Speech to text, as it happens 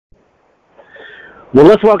Well,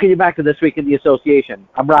 let's welcome you back to This Week in the Association.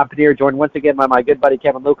 I'm Rob Pannier, joined once again by my good buddy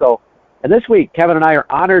Kevin Luckow. And this week, Kevin and I are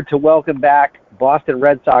honored to welcome back Boston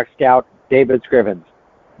Red Sox scout David Scrivines.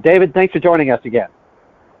 David, thanks for joining us again.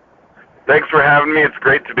 Thanks for having me. It's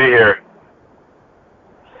great to be here.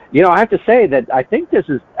 You know, I have to say that I think this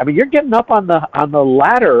is, you're getting up on the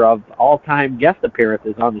ladder of all-time guest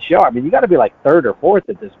appearances on the show. I mean, you got to be like third or fourth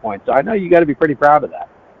at this point, so I know you got to be pretty proud of that.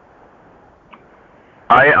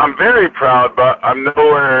 I'm very proud, but I'm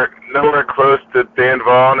nowhere close to Dan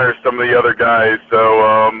Vaughn or some of the other guys, so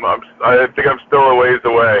I think I'm still a ways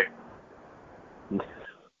away.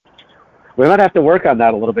 We might have to work on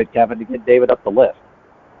that a little bit, Kevin, to get David up the list.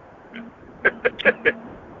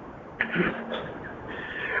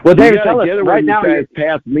 Well, David, tell us right now. You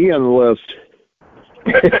passed me on the list.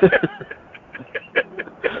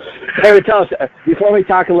 David, tell us before we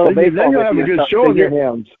talk a little baseball. Then you'll have a good show in your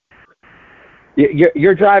hands.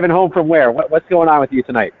 You're driving home from where? What's going on with you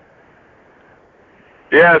tonight?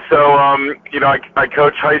 Yeah, so I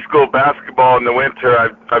coach high school basketball in the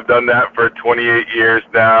winter. I've done that for 28 years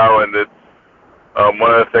now, and it's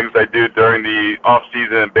one of the things I do during the off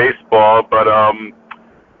season in baseball. But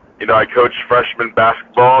I coach freshman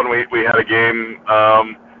basketball, and we had a game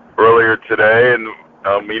earlier today, and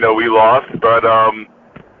we lost, but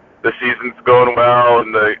the season's going well,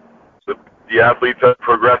 and the athletes are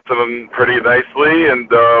progressing pretty nicely,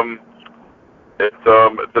 and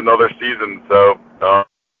it's another season. So.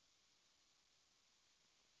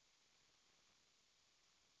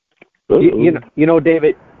 You know,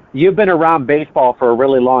 David, you've been around baseball for a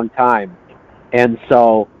really long time, and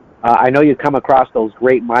so I know you come across those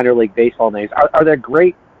great minor league baseball names. Are there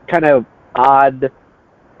great kind of odd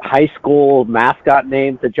high school mascot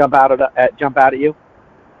names that jump out at you?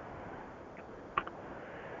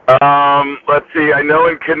 Let's see. I know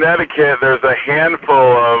in Connecticut there's a handful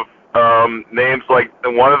of names. Like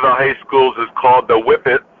one of the high schools is called the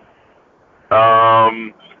Whippets.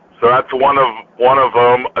 So that's one of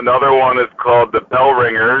them. Another one is called the Bell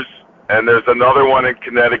Ringers, and there's another one in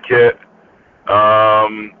Connecticut,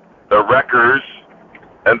 the Wreckers.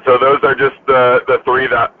 And so those are just the three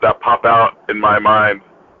that pop out in my mind.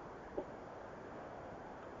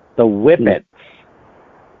 The Whippets.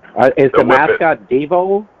 Is the mascot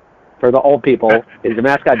Devo? For the old people, is the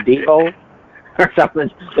mascot Devo or something?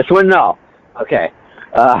 This one, no. Okay.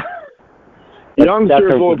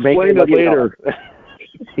 Youngsters will explain it later.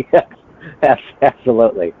 Yes,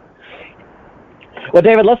 absolutely. Well,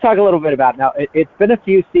 David, let's talk a little bit about now. It's been a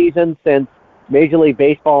few seasons since Major League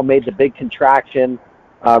Baseball made the big contraction,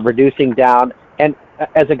 reducing down. And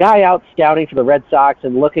as a guy out scouting for the Red Sox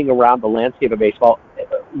and looking around the landscape of baseball,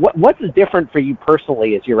 what's different for you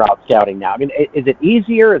personally as you're out scouting now? I mean, is it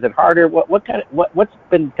easier? Is it harder? What's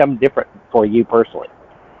become different for you personally?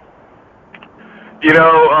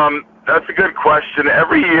 That's a good question.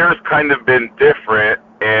 Every year's kind of been different,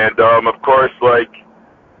 and of course, like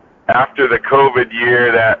after the COVID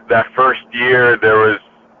year, that first year there was,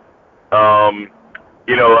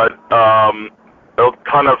 a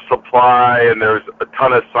ton of supply, and there's a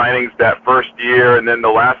ton of signings that first year, and then the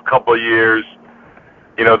last couple of years,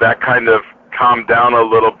 that kind of calmed down a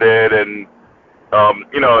little bit, and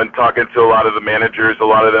and talking to a lot of the managers, a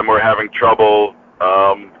lot of them were having trouble,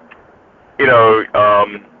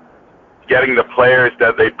 getting the players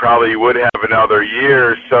that they probably would have in other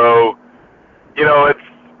years. So,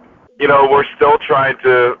 we're still trying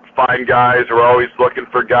to find guys. We're always looking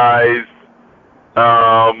for guys.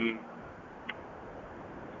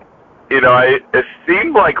 It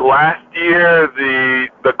seemed like last year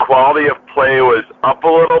the quality of play was up a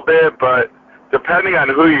little bit, but depending on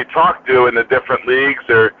who you talk to in the different leagues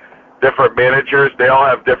or different managers, they all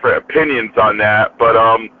have different opinions on that. But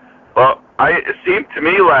it seemed to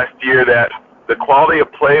me last year that the quality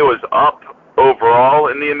of play was up overall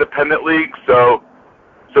in the independent league, so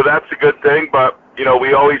that's a good thing. But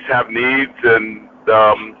we always have needs, and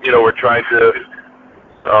we're trying to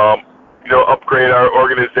upgrade our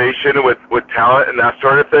organization with talent and that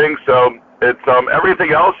sort of thing. So it's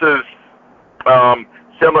everything else is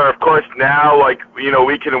similar. Of course, now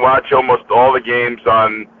we can watch almost all the games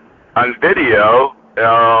on video.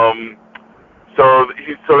 So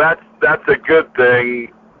that's a good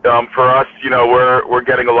thing for us. We're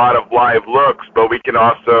getting a lot of live looks, but we can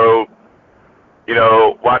also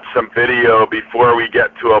watch some video before we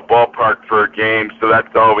get to a ballpark for a game. So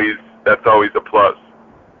that's always a plus.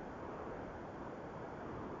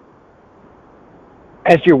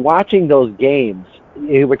 As you're watching those games,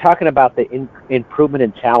 you were talking about the improvement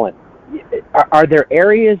in talent. Are there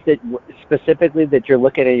areas that specifically that you're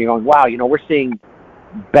looking at and you're going, wow, we're seeing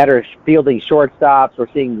better fielding shortstops or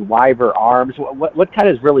seeing wider arms? What kind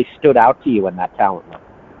of has really stood out to you in that talent level?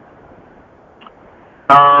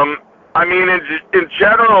 I mean, in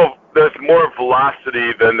general, there's more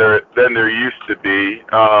velocity than there used to be.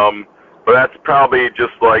 But that's probably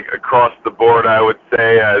just like across the board, I would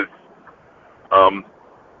say, as a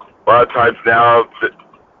lot of times now,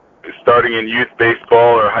 starting in youth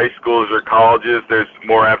baseball or high schools or colleges, there's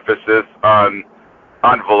more emphasis on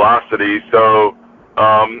velocity. So,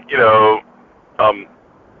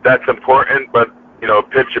 that's important, but,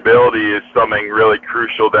 pitchability is something really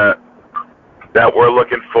crucial that we're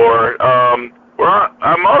looking for.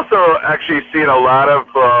 I'm also actually seeing a lot of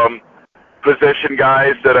position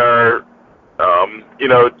guys that are,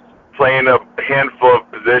 playing a handful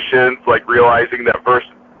of positions, like realizing that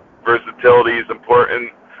versatility is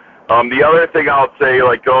important. The other thing I'll say,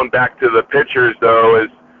 like going back to the pitchers, though, is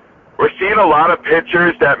we're seeing a lot of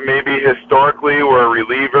pitchers that maybe historically were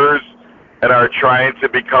relievers and are trying to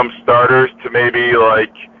become starters to maybe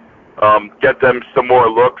get them some more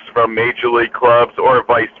looks from major league clubs or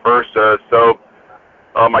vice versa. So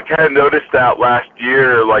I kind of noticed that last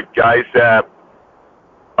year, like guys that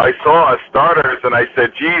I saw as starters, and I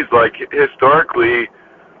said, geez, like historically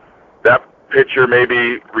that pitcher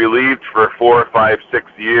maybe relieved for 4 or 5,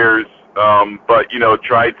 6 years, but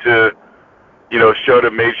tried to show to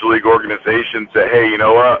major league organizations that, hey, you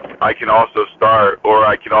know what, I can also start, or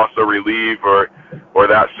I can also relieve, or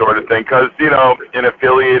that sort of thing. Because in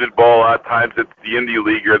affiliated ball, a lot of times it's the indie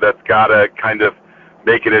leaguer that's got to kind of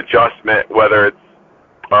make an adjustment, whether it's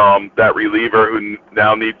that reliever who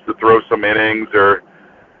now needs to throw some innings, or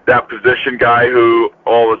that position guy who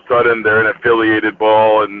all of a sudden they're in affiliated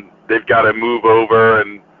ball and they've got to move over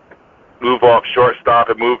and move off shortstop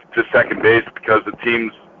and move to second base because the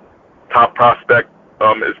team's top prospect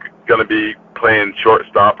is going to be playing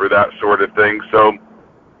shortstop or that sort of thing. So,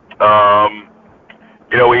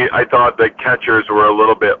 I thought the catchers were a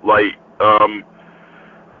little bit light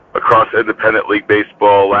across independent league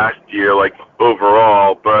baseball last year, like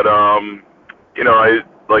overall. But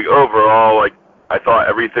I thought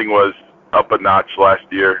everything was up a notch last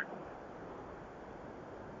year.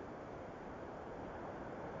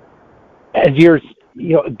 As you're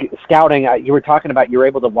scouting, you were talking about you're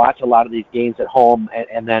able to watch a lot of these games at home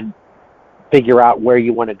and then figure out where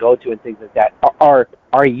you want to go to and things like that. Are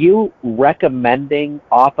you recommending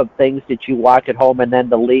off of things that you watch at home, and then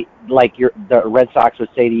the Red Sox would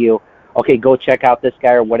say to you, okay, go check out this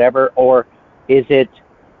guy or whatever, or is it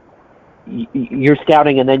you're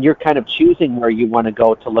scouting and then you're kind of choosing where you want to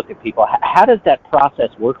go to look at people? How does that process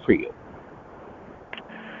work for you?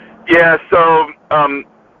 Yeah, so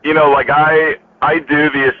I do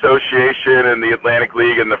the association and the Atlantic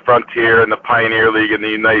League and the Frontier and the Pioneer League and the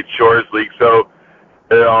United Shores League. So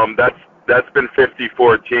that's been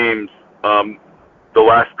 54 teams the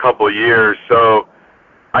last couple of years. So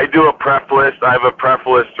I do a prep list. I have a prep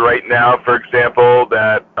list right now, for example,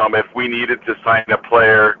 that if we needed to sign a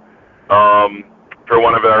player for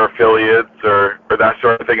one of our affiliates or that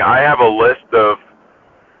sort of thing, I have a list of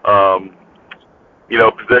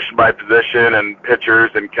position by position and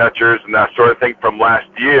pitchers and catchers and that sort of thing from last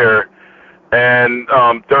year. And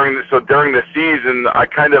during the season, I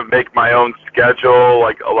kind of make my own schedule.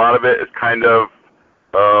 Like a lot of it is kind of,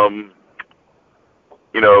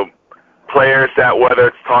 players that, whether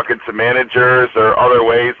it's talking to managers or other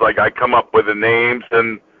ways, like I come up with the names.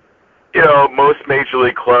 And, most major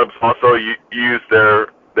league clubs also use their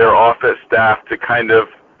office staff to kind of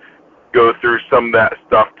go through some of that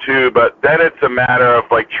stuff too. But then it's a matter of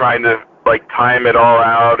trying to time it all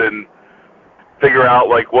out and figure out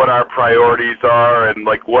what our priorities are and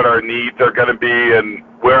what our needs are going to be and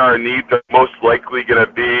where our needs are most likely going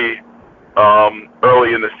to be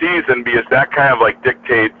early in the season, because that kind of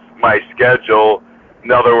dictates my schedule.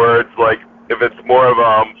 In other words, if it's more of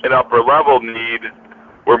an upper level need,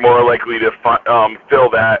 we're more likely to fill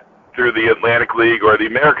that through the Atlantic League or the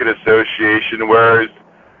American Association, whereas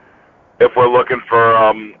if we're looking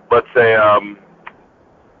for, let's say, an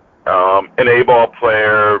A-ball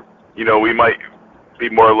player, we might be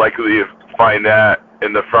more likely to find that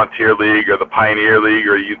in the Frontier League or the Pioneer League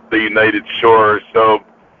or the United Shores. So,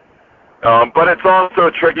 but it's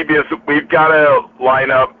also tricky because we've got to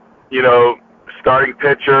line up, starting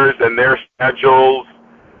pitchers and their schedules.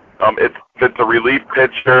 If it's a relief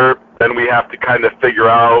pitcher, then we have to kind of figure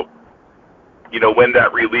out, when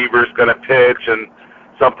that reliever is going to pitch, and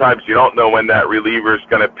sometimes you don't know when that reliever is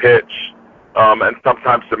going to pitch, and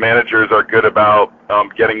sometimes the managers are good about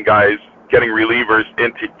getting relievers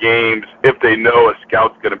into games if they know a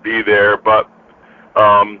scout's going to be there. But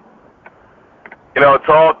it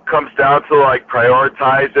all comes down to like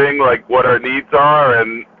prioritizing like what our needs are,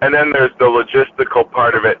 and then there's the logistical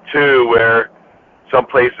part of it too, where some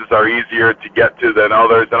places are easier to get to than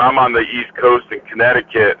others. And I'm on the East Coast in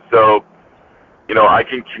Connecticut, so I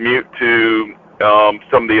can commute to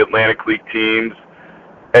some of the Atlantic League teams,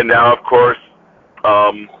 and now of course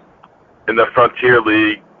in the Frontier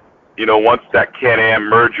League, once that Can-Am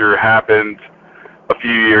merger happened a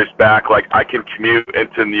few years back, like I can commute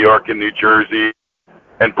into New York and New Jersey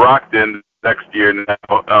and Brockton next year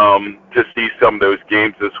now to see some of those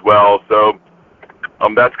games as well. So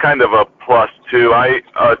that's kind of a plus too. A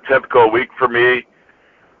typical week for me,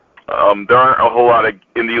 there aren't a whole lot of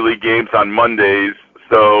Indie League games on Mondays,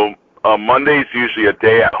 so Monday's usually a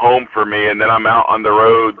day at home for me, and then I'm out on the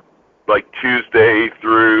road like Tuesday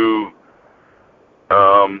through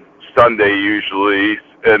Sunday usually,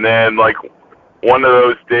 and then like one of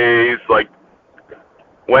those days, like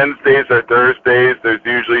Wednesdays or Thursdays, there's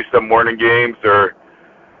usually some morning games or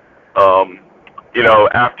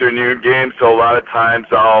afternoon games. So a lot of times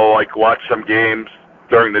I'll like watch some games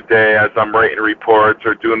during the day as I'm writing reports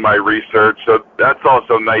or doing my research. So that's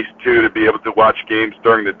also nice too, to be able to watch games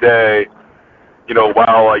during the day,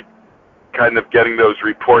 while like kind of getting those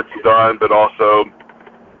reports done, but also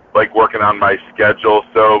like working on my schedule.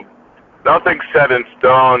 So nothing's set in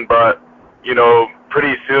stone, but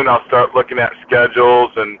pretty soon I'll start looking at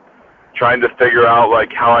schedules and trying to figure out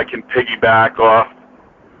like how I can piggyback off,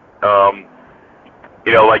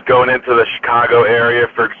 like going into the Chicago area,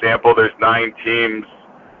 for example, there's 9 teams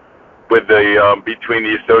with the between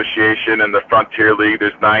the association and the Frontier League.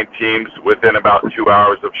 There's 9 teams within about 2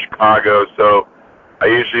 hours of Chicago, so I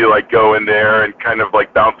usually like go in there and kind of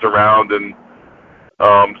like bounce around and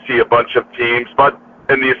see a bunch of teams. But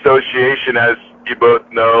in the association, as you both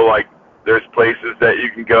know, like there's places that you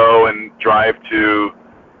can go and drive to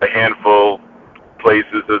a handful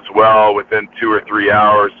places as well within 2 or 3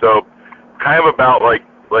 hours. So kind of about like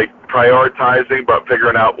prioritizing, but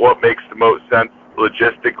figuring out what makes the most sense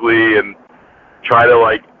logistically and try to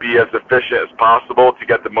like be as efficient as possible to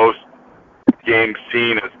get the most games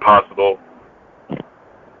seen as possible.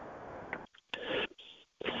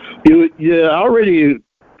 You already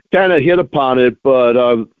kind of hit upon it, but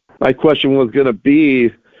my question was going to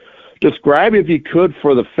be, describe, if you could,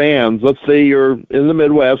 for the fans. Let's say you're in the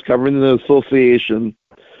Midwest covering the association.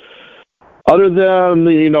 Other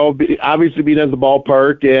than, obviously being at the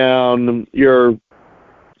ballpark and your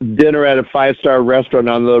dinner at a 5-star restaurant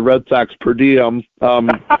on the Red Sox per diem,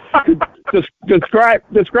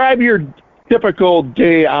 describe your typical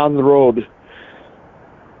day on the road.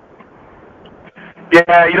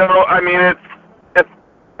 Yeah,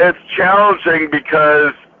 it's challenging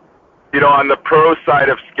because, on the pro side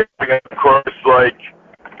of skipping, of course, like,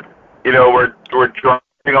 we're driving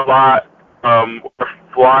a lot, we're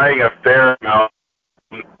flying a fair amount,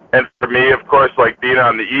 and for me, of course, like being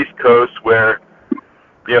on the East Coast where,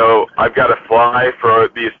 I've got to fly for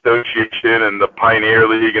the association and the Pannier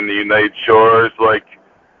League and the United Shores, like,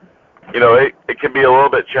 it can be a little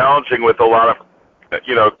bit challenging with a lot of,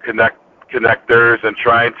 connectors and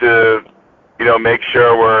trying to, make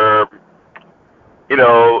sure we're,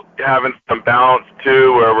 having some balance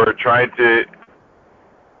too, where we're trying to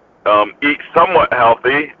eat somewhat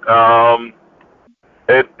healthy.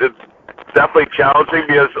 It's definitely challenging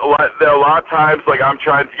because there are a lot of times, like, I'm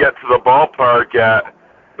trying to get to the ballpark at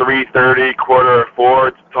 3:30,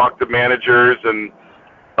 3:45 to talk to managers and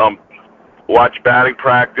watch batting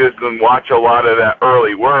practice and watch a lot of that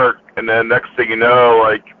early work. And then next thing you know,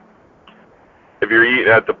 like, if you're eating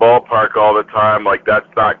at the ballpark all the time, like, that's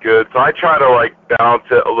not good. So I try to, like, balance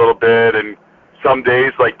it a little bit, and some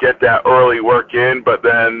days, like, get that early work in, but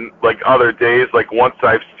then, like, other days, like, once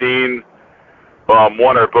I've seen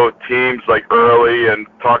one or both teams, like, early and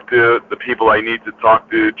talk to the people I need to talk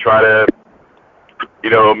to, try to,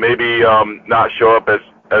 maybe not show up as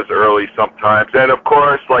early sometimes. And, of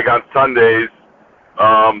course, like, on Sundays,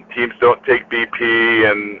 teams don't take BP,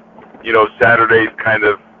 and, Saturdays kind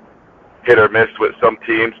of hit or miss with some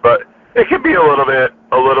teams, but it can be a little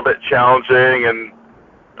bit challenging. And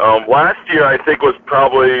last year I think was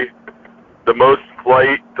probably the most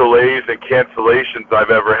flight delays and cancellations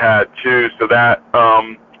I've ever had too, so that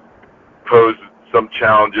posed some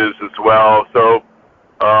challenges as well. So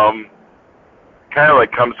kind of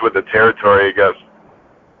like comes with the territory, I guess.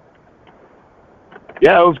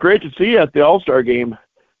 Yeah, it was great to see you at the All-Star game.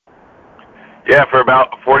 Yeah, for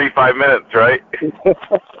about 45 minutes, right?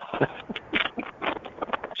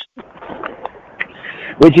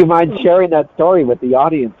 Would you mind sharing that story with the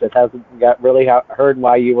audience that hasn't really heard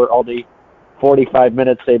why you were only 45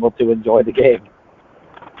 minutes able to enjoy the game?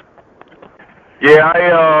 Yeah, I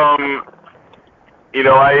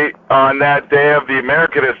on that day of the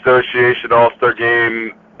American Association All-Star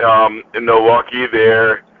Game in Milwaukee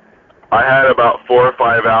there, I had about 4 or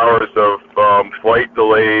 5 hours of flight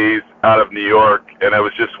delays out of New York, and it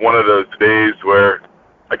was just one of those days where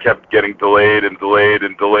I kept getting delayed and delayed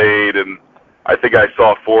and delayed, and I think I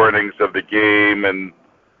saw 4 innings of the game, and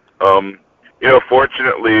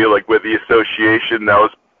fortunately, like with the association, that was,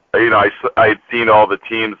 I had seen all the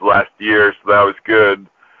teams last year, so that was good.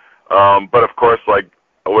 But of course, like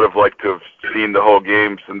I would have liked to have seen the whole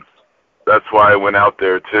game, since that's why I went out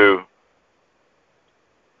there too.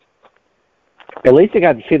 At least you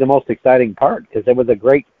got to see the most exciting part, because it was a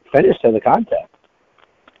great finish to the contest.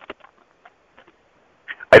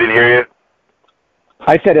 I didn't hear you.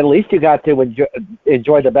 I said at least you got to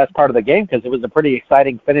enjoy the best part of the game, because it was a pretty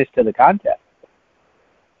exciting finish to the contest.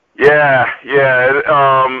 Yeah.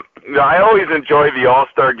 I always enjoy the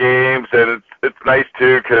All-Star games, and it's nice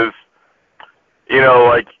too, because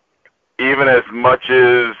like even as much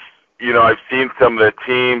as I've seen some of the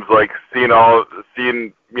teams, like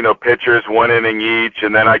seeing pitchers 1 inning each,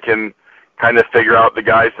 and then I can kind of figure out the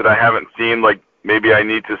guys that I haven't seen, like maybe I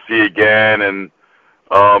need to see again, and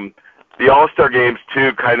the All-Star games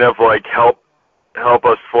too kind of like help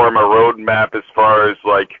us form a roadmap as far as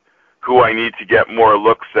like who I need to get more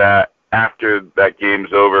looks at after that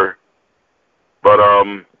game's over. But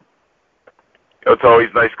it's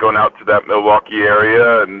always nice going out to that Milwaukee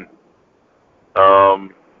area, and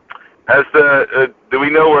do we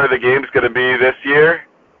know where the game's going to be this year?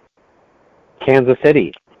 Kansas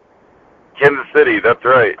City. Kansas City, that's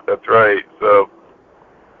right. So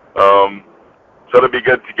it'll be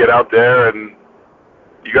good to get out there, and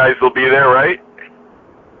you guys will be there, right?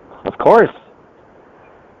 Of course.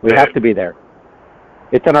 We have to be there.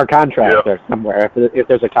 It's in our contract there somewhere. If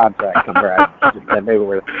there's a contract somewhere, then maybe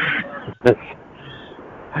we're.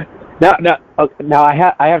 Now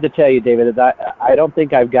I have to tell you, David, I don't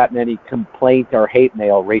think I've gotten any complaint or hate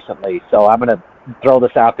mail recently, so I'm going to throw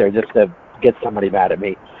this out there just to get somebody mad at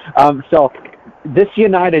me. So this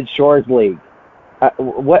United Shores League,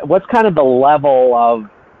 what's kind of the level of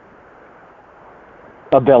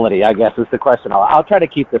ability, I guess, is the question. I'll try to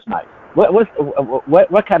keep this nice.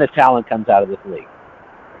 What kind of talent comes out of this league?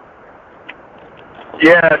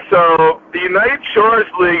 Yeah, so the United Shores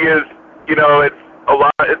League is, it's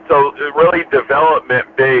really development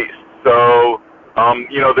based. So,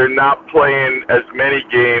 they're not playing as many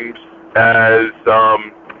games as, as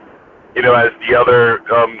the other,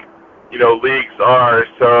 leagues are.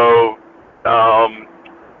 So,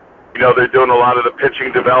 they're doing a lot of the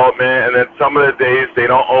pitching development, and then some of the days they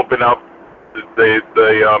don't open up the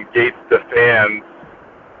gates to fans.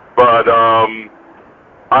 But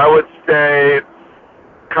I would say it's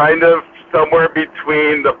kind of somewhere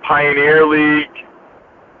between the Pioneer League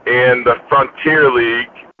and the Frontier League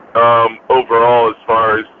overall, as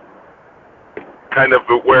far as kind of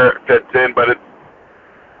where it fits in. But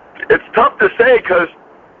it's tough to say, because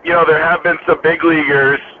there have been some big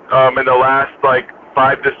leaguers in the last 5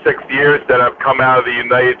 to 6 years that have come out of the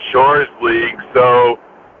United Shores League. So,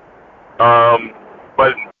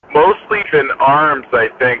 but mostly been arms, I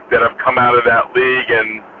think, that have come out of that league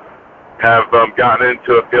and have gotten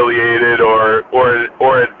into affiliated or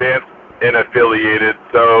advanced in affiliated.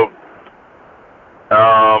 So,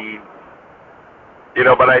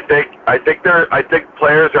 but I think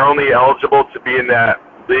players are only eligible to be in that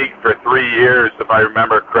league for 3 years, if I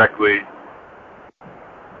remember correctly.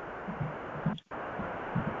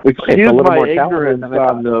 Excuse my ignorance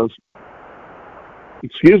on those.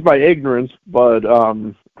 Excuse my ignorance, but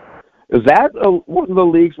is that one of the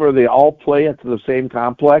leagues where they all play at the same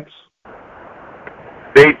complex?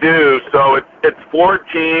 They do. So it's 4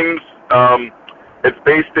 teams. It's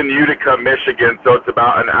based in Utica, Michigan, so it's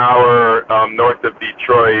about an hour north of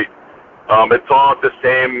Detroit. It's all at the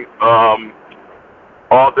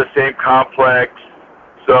same complex.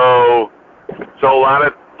 So a lot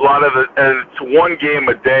of and it's 1 game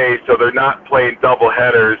a day, so they're not playing double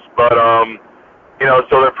headers, but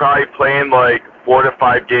so they're probably playing 4 to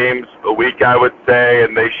 5 games a week, I would say,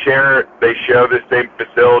 and they share the same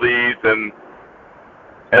facilities and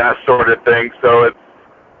that sort of thing. So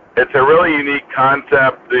it's a really unique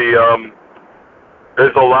concept.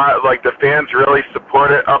 There's a lot, the fans really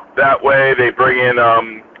support it up that way. They bring in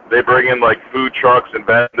food trucks and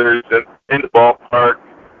vendors in the ballpark.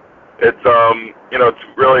 It's it's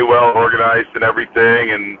really well organized and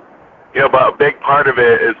everything, and but a big part of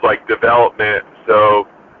it is development. So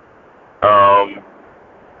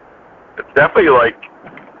it's definitely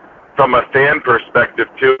from a fan perspective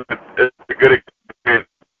too. It's a good experience.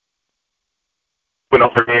 Win a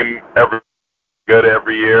game every good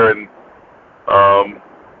every year, and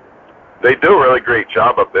they do a really great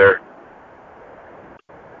job up there.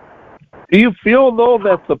 Do you feel, though,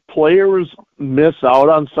 that the players miss out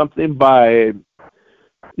on something by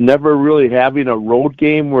never really having a road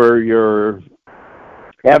game where you're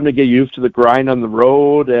having to get used to the grind on the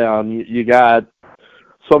road and you got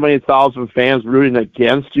so many thousand fans rooting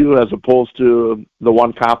against you as opposed to the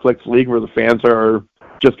one complex league where the fans are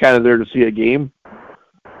just kind of there to see a game?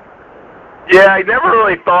 Yeah, I never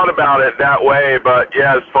really thought about it that way, but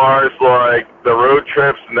yeah, as far as like the road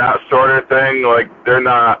trips and that sort of thing, like they're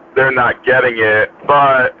not getting it.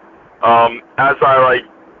 But as I like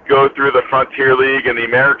go through the Frontier League and the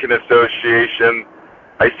American Association,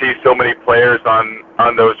 I see so many players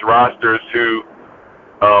on those rosters who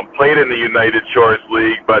played in the United Shores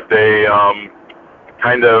League, but they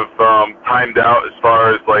kind of timed out as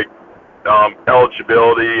far as like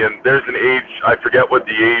eligibility, and there's an age, I forget what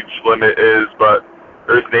the age limit is, but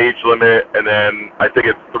there's an age limit, and then I think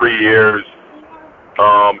it's 3 years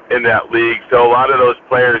in that league. So a lot of those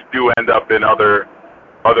players do end up in other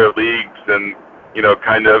leagues, and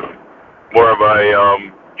kind of more of a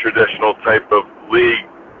traditional type of league.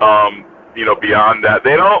 Beyond that,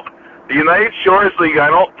 the United Shores League, I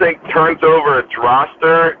don't think turns over its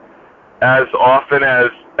roster as often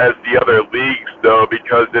as the other leagues, though,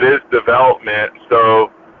 because it is development.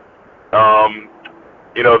 So,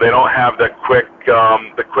 they don't have the quick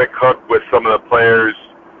hook with some of the players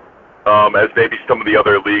as maybe some of the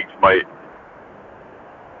other leagues might.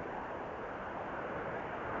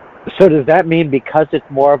 So does that mean because it's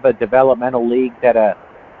more of a developmental league that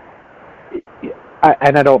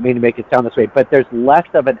and I don't mean to make it sound this way, but there's less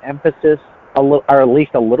of an emphasis, or at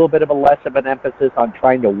least a little bit of a less of an emphasis on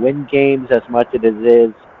trying to win games as much as it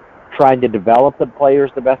is trying to develop the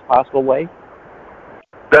players the best possible way?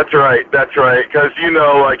 That's right. Because,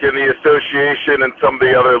 like in the association and some of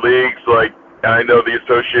the other leagues, like, I know the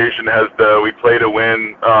association has the we play to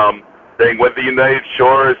win thing. With the United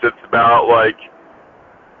Shores, it's about, like,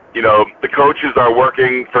 the coaches are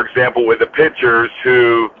working, for example, with the pitchers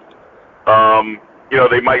who,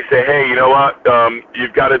 they might say, hey, you know what,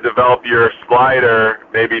 you've got to develop your slider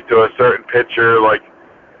maybe to a certain pitcher. Like,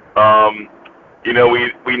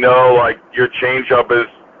 we know, like, your changeup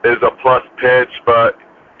is a plus pitch, but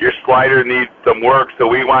your slider needs some work, so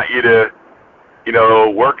we want you to,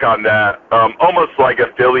 work on that. Almost like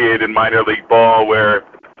affiliated minor league ball, where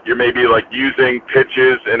you're maybe, like, using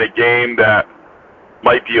pitches in a game that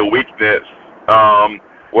might be a weakness,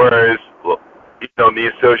 whereas, in the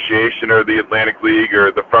association or the Atlantic League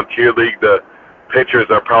or the Frontier League, the pitchers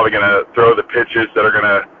are probably going to throw the pitches that are going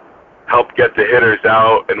to help get the hitters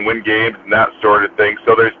out and win games and that sort of thing.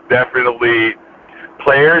 So there's definitely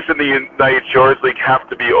players in the United Shores League have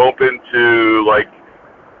to be open to, like,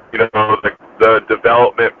 the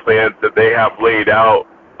development plans that they have laid out.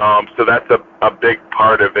 So that's a big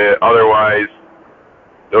part of it. Otherwise,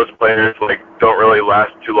 those players, like, don't really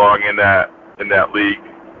last too long in that league.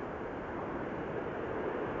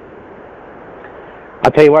 I'll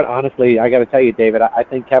tell you what, honestly, I got to tell you, David, I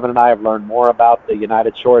think Kevin and I have learned more about the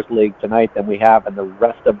United Shores League tonight than we have in the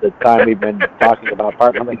rest of the time we've been talking about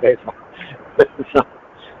Partner League baseball. So,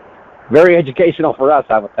 very educational for us,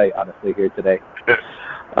 I will tell you, honestly, here today.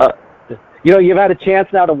 You've had a chance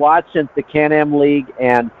now to watch since the Can-Am League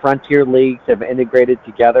and Frontier Leagues have integrated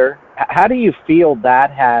together. How do you feel that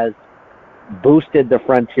has boosted the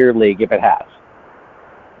Frontier League, if it has?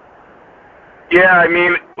 Yeah, I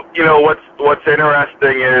mean, what's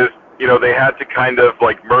interesting is, they had to kind of,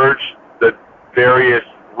 like, merge the various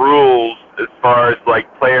rules as far as,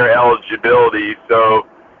 like, player eligibility. So,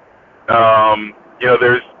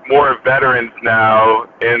 there's more veterans now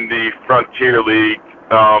in the Frontier League.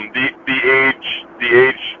 The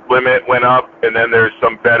age limit went up, and then there's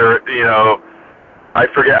some better, I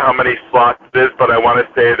forget how many slots it is, but I want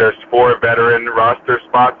to say there's 4 veteran roster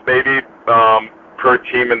spots maybe per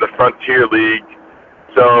team in the Frontier League.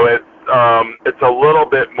 So it's a little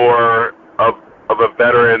bit more of a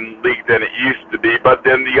veteran league than it used to be. But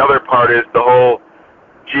then the other part is the whole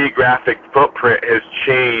geographic footprint has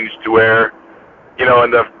changed, where, in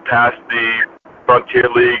the past the Frontier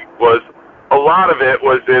League was, a lot of it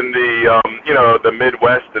was in the, the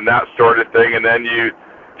Midwest and that sort of thing, and then you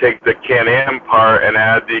take the Can-Am part and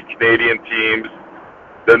add the Canadian teams,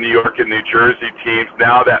 the New York and New Jersey teams.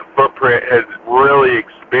 Now that footprint has really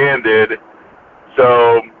expanded.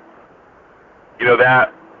 So,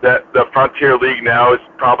 that the Frontier League now is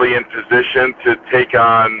probably in position to take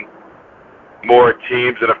on more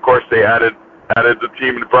teams, and of course they added the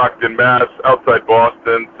team in Brockton, Mass, outside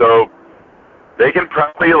Boston, so they can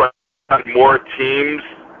probably let more teams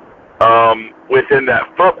within that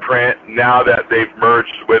footprint now that they've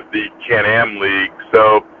merged with the Can-Am League.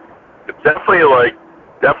 So it's definitely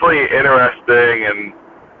interesting, and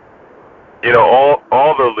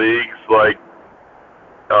all the leagues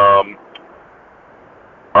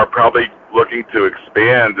are probably looking to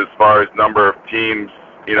expand as far as number of teams,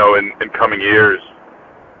 in coming years.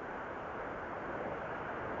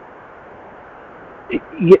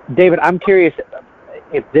 David, I'm curious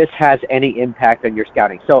if this has any impact on your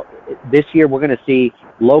scouting. So this year we're going to see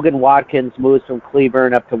Logan Watkins moves from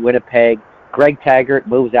Cleburne up to Winnipeg. Greg Taggart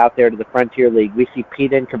moves out there to the Frontier League. We see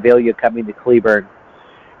Pete Incaviglia coming to Cleburne.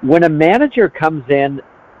 When a manager comes in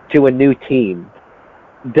to a new team,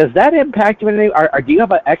 does that impact you in any way? Or do you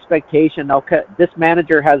have an expectation, okay, this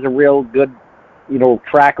manager has a real good,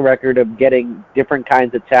 track record of getting different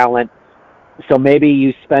kinds of talent, so maybe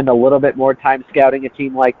you spend a little bit more time scouting a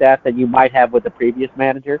team like that than you might have with the previous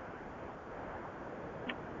manager?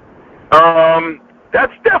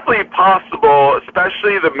 That's definitely possible,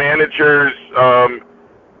 especially the managers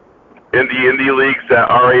in the indie leagues that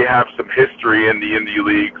already have some history in the indie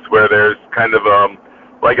leagues, where there's kind of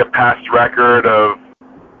like a past record of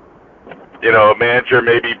a manager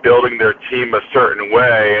maybe building their team a certain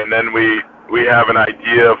way, and then we have an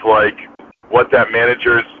idea of what that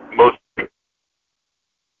manager's most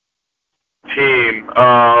team,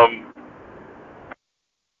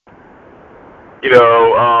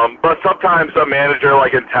 but sometimes a manager,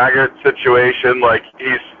 like in Taggart's situation,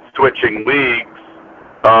 he's switching leagues,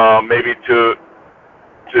 maybe to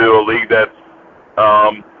a league that's,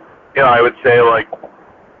 I would say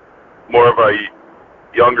more of a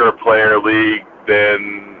younger player league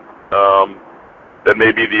than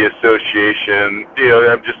maybe the association.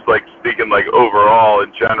 I'm just speaking overall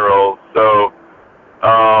in general. So,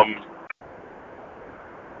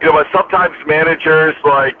 but sometimes managers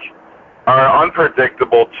are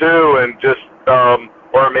unpredictable too, and just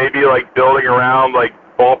or maybe building around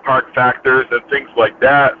ballpark factors and things like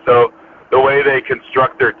that. So the way they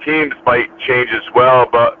construct their teams might change as well.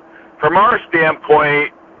 But from our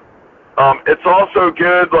standpoint, it's also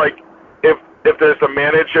good if there's a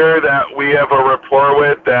manager that we have a rapport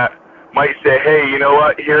with that might say, hey, you know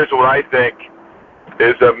what, here's what I think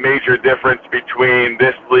is a major difference between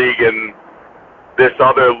this league and this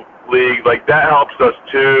other league. That helps us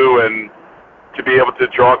too, and to be able to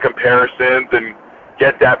draw comparisons and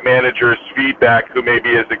get that manager's feedback who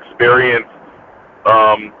maybe has experienced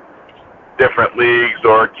different leagues,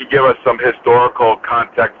 or to give us some historical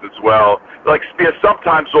context as well.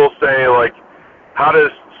 Sometimes we'll say, how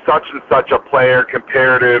does such and such a player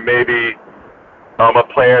compare to maybe a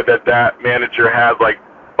player that manager had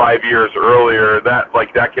 5 years earlier?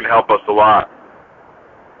 That can help us a lot.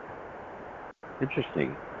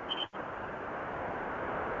 Interesting.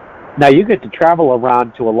 Now you get to travel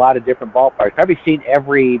around to a lot of different ballparks. Have you seen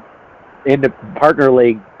every in the partner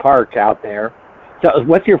league park out there? So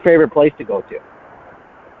what's your favorite place to go to?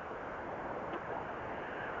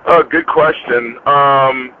 Oh, good question.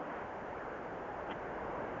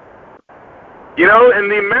 In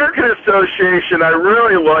the American Association, I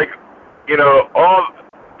really like,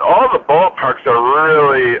 all the ballparks are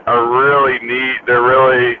really neat. They're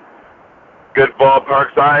really good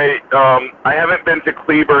ballparks. I haven't been to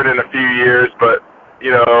Cleburne in a few years, but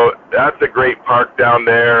that's a great park down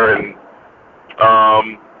there, and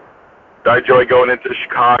I enjoy going into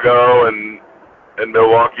Chicago, and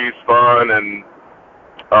Milwaukee's fun, and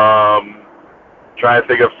trying to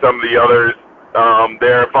think of some of the others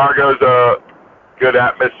there. Fargo's a good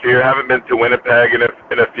atmosphere. Haven't been to Winnipeg in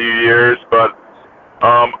a few years, but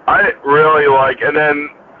I really like, and then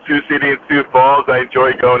Sioux City and Sioux Falls, I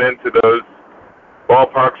enjoy going into those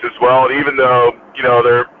ballparks as well. And even though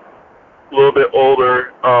they're a little bit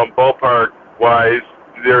older ballpark-wise,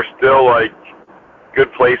 they're still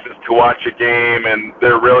good places to watch a game, and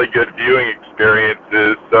they're really good viewing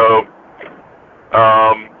experiences. So,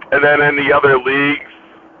 and then in the other leagues,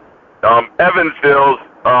 Evansville's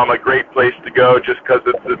a great place to go just because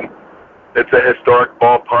it's a historic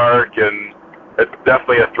ballpark, and it's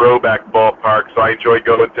definitely a throwback ballpark. So I enjoy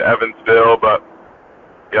going to Evansville, but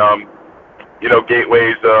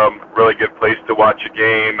Gateway's a really good place to watch a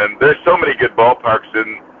game, and there's so many good ballparks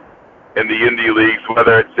in the indie leagues,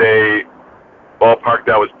 whether it's a ballpark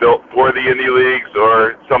that was built for the indie leagues,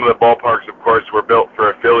 or some of the ballparks, of course, were built for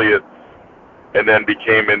affiliates and then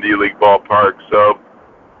became indie league ballparks. So,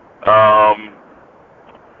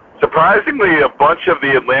 surprisingly, a bunch of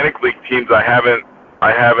the Atlantic League teams I haven't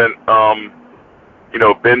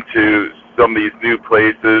been to some of these new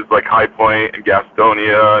places like High Point and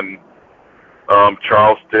Gastonia and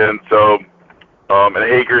Charleston. So, and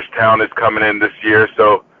Hagerstown is coming in this year.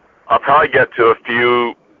 So, I'll probably get to a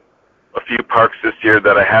few parks this year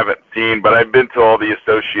that I haven't seen, but I've been to all the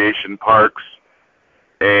association parks,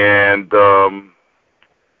 and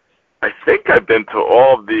I think I've been to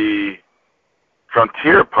all the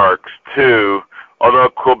Frontier parks too. Although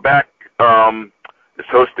Quebec is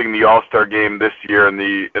hosting the All-Star game this year in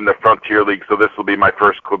the Frontier League, so this will be my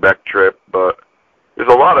first Quebec trip. But there's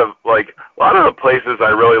a lot of the places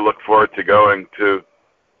I really look forward to going to.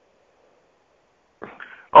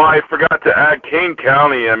 Oh, I forgot to add Kane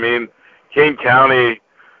County. I mean, Kane County,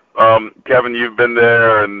 Kevin, you've been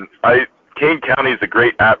there, and Kane County is a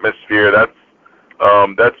great atmosphere.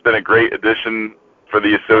 That's been a great addition for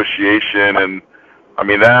the association, and I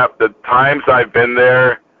mean the times I've been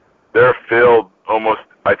there, they're filled almost.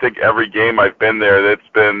 I think every game I've been there, it's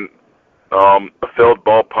been a filled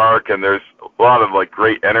ballpark, and there's a lot of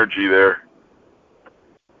great energy there.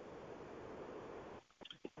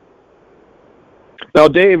 Now,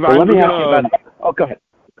 Dave, let me ask you about. Oh, go ahead.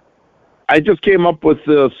 I just came up with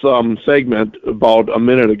this segment about a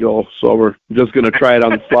minute ago, so we're just going to try it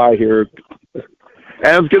on the fly here. And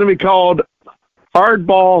it's going to be called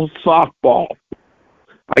Hardball Softball.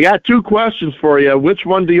 I got two questions for you. Which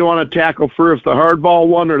one do you want to tackle first, the hardball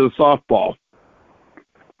one or the softball?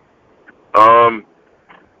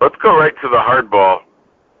 Let's go right to the hardball.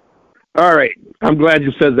 All right. I'm glad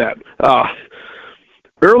you said that.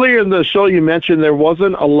 Earlier in the show, you mentioned there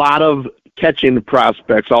wasn't a lot of catching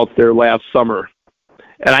prospects out there last summer.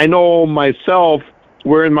 And I know myself,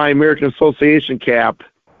 wearing my American Association cap,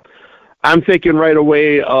 I'm thinking right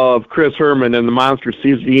away of Chris Herman and the monster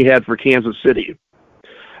season he had for Kansas City.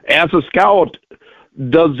 As a scout,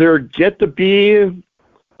 does there get to be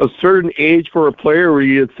a certain age for a player where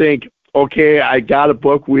you think, okay, I got a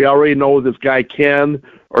book, we already know what this guy can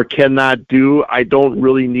or cannot do, I don't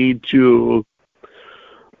really need to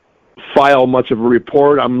file much of a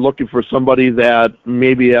report, I'm looking for somebody that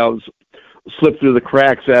maybe has slipped through the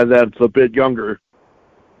cracks and that's a bit younger?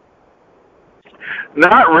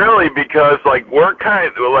 Not really, because we're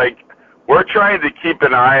trying to keep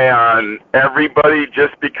an eye on everybody,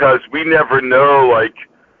 just because we never know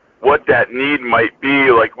what that need might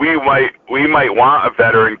be. We might want a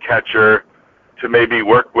veteran catcher to maybe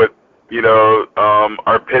work with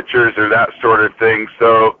our pitchers or that sort of thing.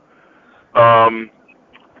 So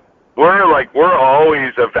we're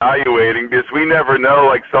always evaluating, because we never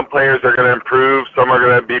know. Some players are going to improve, some are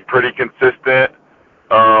going to be pretty consistent,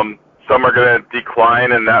 some are going to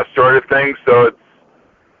decline and that sort of thing. So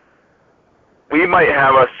we might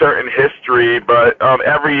have a certain history, but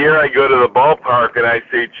every year I go to the ballpark and I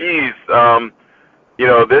say, geez,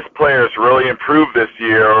 this player's really improved this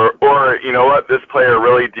year, or you know what, this player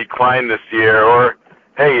really declined this year, or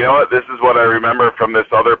hey, you know what, this is what I remember from this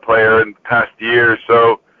other player in past years.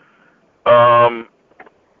 So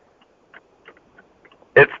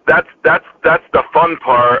that's the fun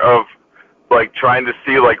part of trying to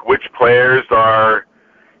see which players are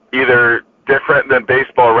either different than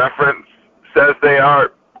Baseball Reference says they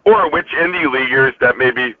are, or which indie leaguers that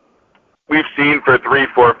maybe we've seen for 3,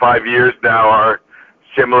 4, 5 years now are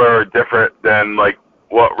similar or different than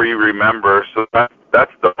what we remember. So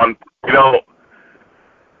that's the fun. We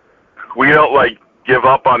don't give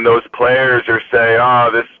up on those players or say,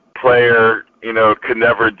 this player could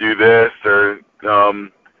never do this, or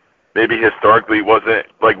maybe historically wasn't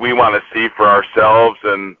we want to see for ourselves.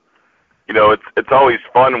 And it's always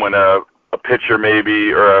fun when a pitcher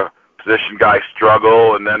maybe or a position guy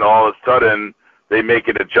struggle, and then all of a sudden they make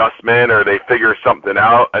an adjustment or they figure something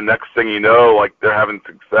out, and next thing you know, they're having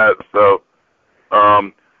success. So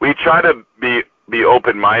we try to be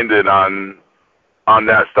open-minded on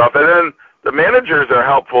that stuff. And then the managers are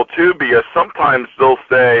helpful too, because sometimes they'll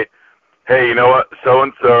say, hey, you know what,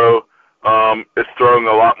 so-and-so is throwing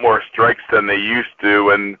a lot more strikes than they used to,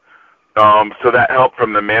 and so that help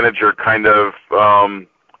from the manager kind of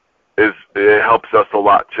it helps us a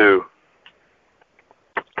lot too.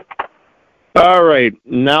 All right,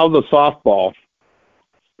 now the softball.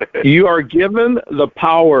 You are given the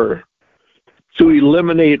power to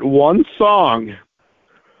eliminate one song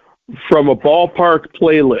from a ballpark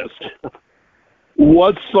playlist.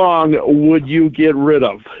 What song would you get rid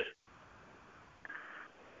of?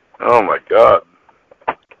 Oh my God.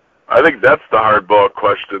 I think that's the hardball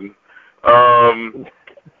question.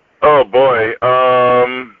 Oh boy.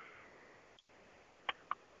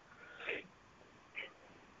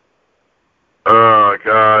 Oh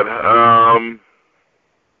God.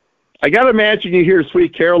 I gotta imagine you hear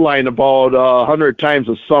Sweet Caroline about 100 times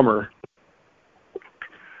a summer.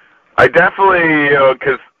 I definitely,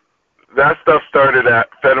 because that stuff started at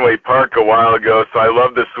Fenway Park a while ago, so I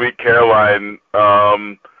love the Sweet Caroline.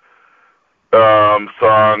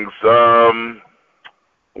 songs.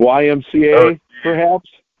 YMCA, perhaps?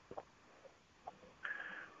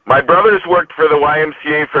 My brother's worked for the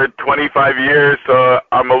YMCA for 25 years, so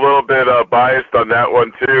I'm a little bit biased on that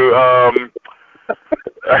one too.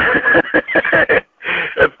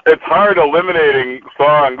 It's hard eliminating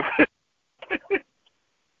songs.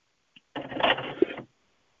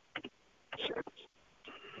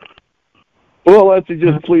 Well, let's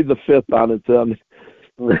just plead the fifth on it then.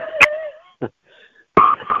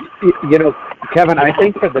 You know, Kevin, I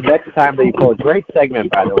think for the next time that you pull, great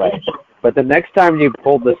segment, by the way, but the next time you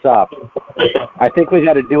pull this up, I think we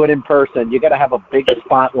got to do it in person. You got to have a big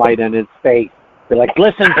spotlight in his face. Be like,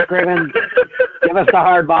 listen, Scrivines, give us the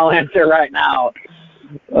hardball answer right now.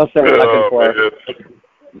 That's what we're looking for.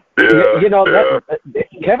 Yeah, you know,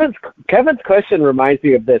 Kevin's question reminds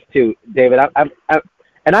me of this too, David.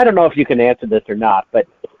 And I don't know if you can answer this or not, but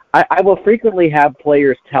I will frequently have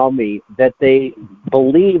players tell me that they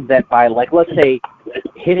believe that by, like, let's say,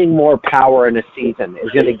 hitting more power in a season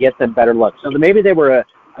is going to get them better looks. So maybe they were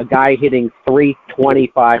a guy hitting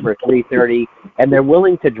 325 or 330, and they're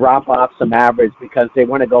willing to drop off some average because they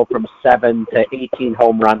want to go from 7 to 18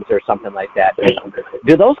 home runs or something like that.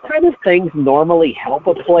 Do those kind of things normally help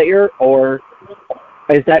a player, or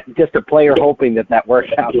is that just a player hoping that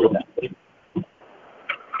works out for them?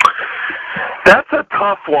 That's a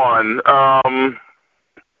tough one. I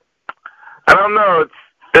don't know.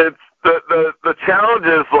 It's the challenge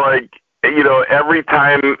is, like, you know, every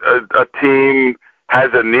time a team has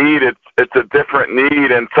a need, it's a different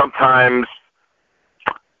need, and sometimes,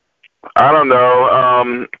 I don't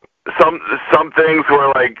know, some things where,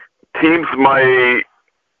 like, teams might,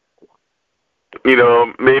 you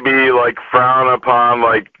know, maybe, like, frown upon,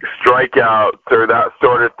 like, strikeouts or that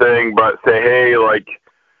sort of thing, but say, hey, like,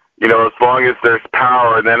 you know, as long as there's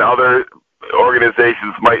power. And then other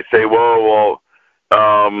organizations might say, whoa, well,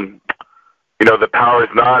 you know, the power is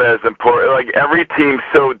not as important. Like, every team's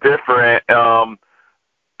so different.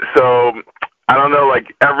 So I don't know,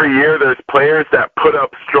 like, every year there's players that put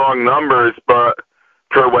up strong numbers, but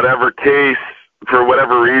for whatever case, for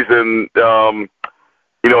whatever reason,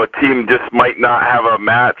 you know, a team just might not have a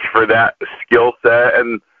match for that skill set.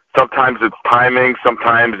 And sometimes it's timing,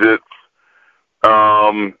 sometimes it's,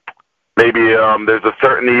 maybe there's a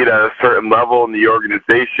certain need at a certain level in the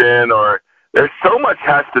organization, or there's so much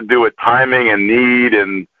has to do with timing and need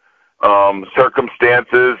and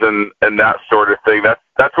circumstances and that sort of thing.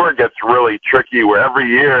 That's where it gets really tricky, where every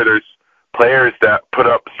year there's players that put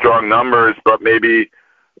up strong numbers, but maybe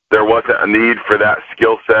there wasn't a need for that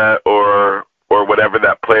skill set or whatever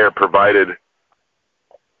that player provided.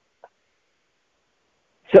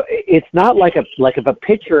 So it's not like if a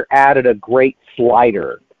pitcher added a great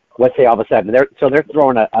slider, let's say all of a sudden they're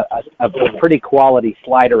throwing a pretty quality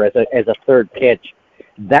slider as a third pitch,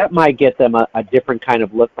 that might get them a different kind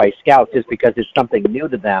of look by scouts just because it's something new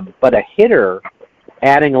to them. But a hitter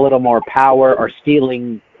adding a little more power or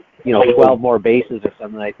stealing, you know, 12 more bases or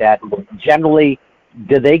something like that, generally,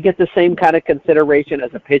 do they get the same kind of consideration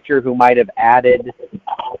as a pitcher who might have added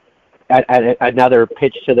another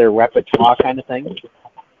pitch to their repertoire kind of thing?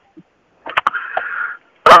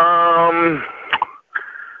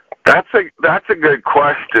 That's a good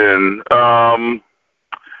question.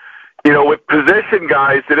 You know, with position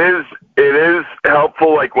guys, it is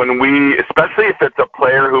helpful, like, when we, especially if it's a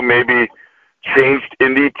player who maybe changed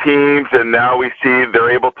indie teams and now we see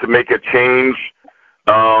they're able to make a change,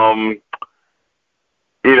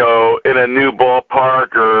 you know, in a new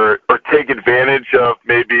ballpark or take advantage of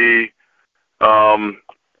maybe,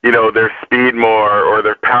 you know, their speed more or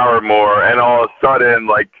their power more, and all of a sudden,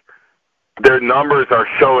 like, their numbers are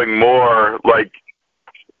showing more, like,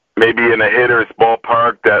 maybe in a hitter's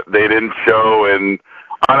ballpark that they didn't show. And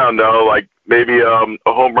I don't know, like, maybe a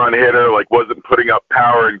home run hitter, like, wasn't putting up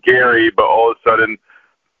power in Gary, but all of a sudden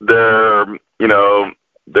they're, you know,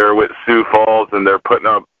 they're with Sioux Falls and they're putting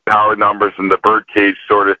up power numbers in the birdcage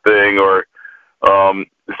sort of thing. Or the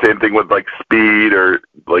same thing with, like, speed or,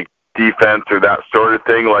 like, defense or that sort of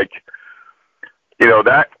thing. Like, you know,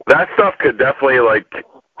 that stuff could definitely, like,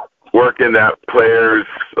 work in that player's,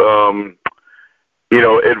 you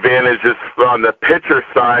know, advantages. On the pitcher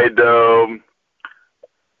side, though,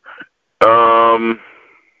 I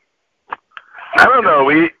don't know.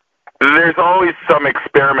 There's always some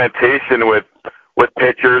experimentation with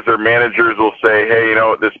pitchers, or managers will say, hey, you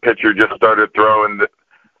know, this pitcher just started throwing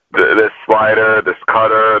this slider, this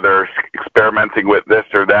cutter. They're experimenting with this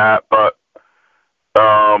or that. But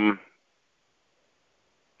I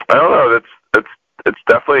don't know. It's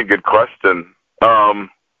definitely a good question.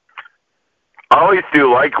 I always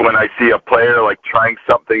do like when I see a player like trying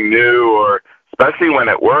something new, or especially when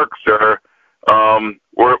it works, or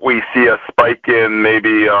where we see a spike in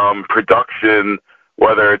maybe production,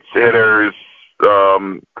 whether it's hitters,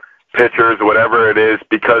 pitchers, whatever it is,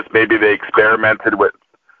 because maybe they experimented with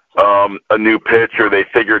a new pitch, or they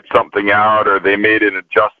figured something out, or they made an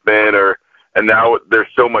adjustment, and now there's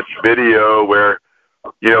so much video where,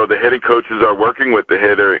 the hitting coaches are working with the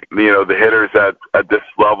hitter, the hitters at this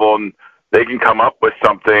level, and they can come up with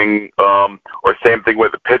something, or same thing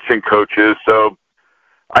with the pitching coaches. So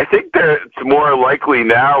I think that it's more likely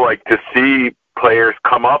now, like, to see players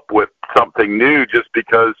come up with something new just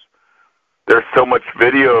because there's so much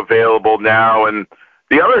video available now. And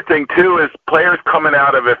the other thing, too, is players coming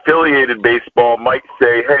out of affiliated baseball might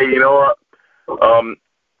say, hey, you know what,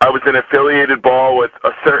 I was in affiliated ball with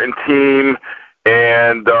a certain team,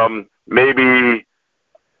 and maybe,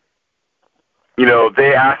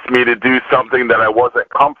 they asked me to do something that I wasn't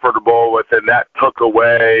comfortable with, and that took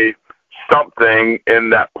away something in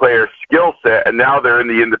that player's skill set, and now they're in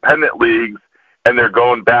the independent leagues, and they're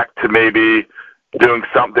going back to maybe doing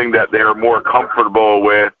something that they're more comfortable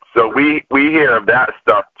with. So we hear of that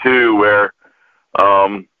stuff too, where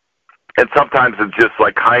and sometimes it's just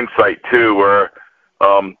like hindsight too, where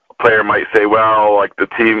a player might say, well, like a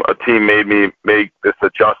team made me make this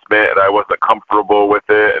adjustment and I wasn't comfortable with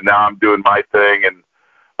it, and now I'm doing my thing, and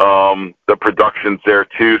the production's there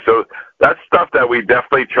too. So that's stuff that we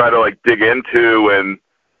definitely try to like dig into and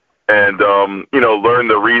learn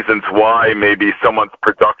the reasons why maybe someone's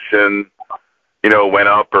production went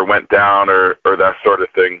up or went down, or that sort of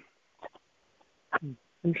thing.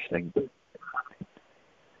 Interesting.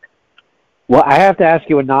 Well, I have to ask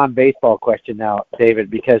you a non-baseball question now, David,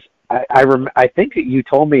 because I think that you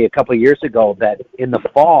told me a couple of years ago that in the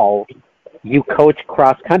fall you coach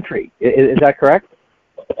cross country. Is that correct?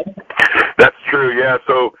 That's true. Yeah.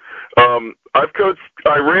 So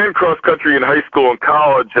I ran cross country in high school and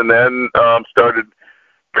college, and then started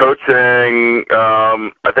coaching.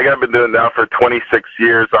 I think I've been doing that for 26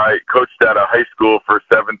 years. I coached at a high school for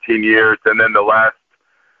 17 years, and then the last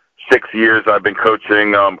 6 years I've been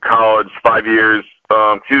coaching college. 7 years.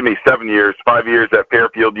 5 years at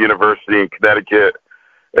Fairfield University in Connecticut,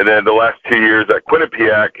 and then the last 2 years at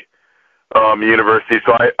Quinnipiac University.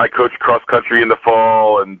 So I coach cross country in the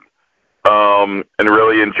fall, and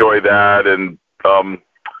really enjoy that. And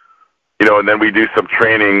and then we do some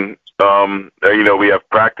training. We have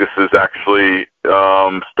practices actually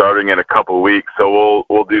starting in a couple of weeks, so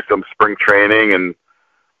we'll do some spring training, and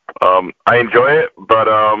I enjoy it. But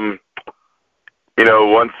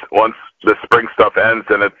once the spring stuff ends,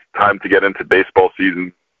 then it's time to get into baseball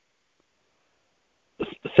season.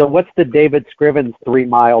 So what's the David Scrivines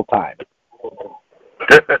 3-mile time?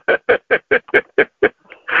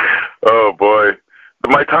 Oh boy,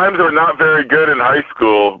 my times were not very good in high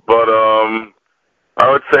school, but I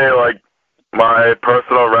would say like my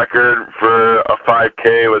personal record for a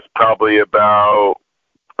 5K was probably about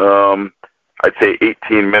I'd say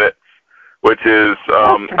 18 minutes, which is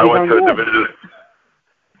I went to a division.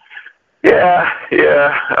 Yeah.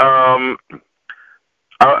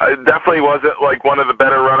 I definitely wasn't like one of the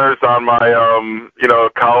better runners on my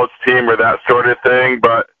college team or that sort of thing,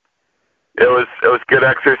 but it was good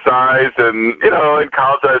exercise. And in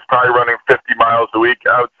college I was probably running 50 miles a week,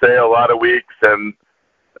 I would say, a lot of weeks, and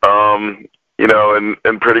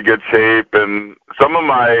in pretty good shape. And some of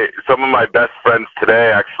my best friends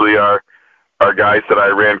today actually are guys that I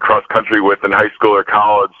ran cross country with in high school or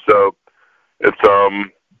college. So it's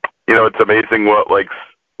it's amazing what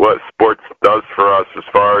sports does for us as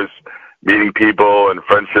far as meeting people and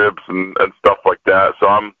friendships and stuff like that. So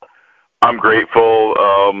I'm grateful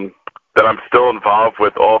that I'm still involved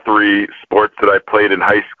with all three sports that I played in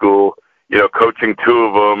high school, coaching 2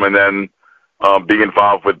 of them, and then being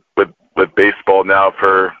involved with baseball now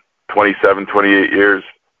for 27, 28 years.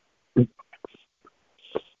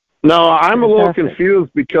 No, I'm a little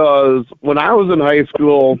confused because when I was in high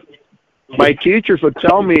school, my teachers would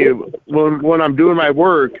tell me when I'm doing my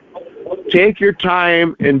work, take your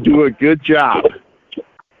time and do a good job.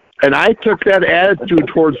 And I took that attitude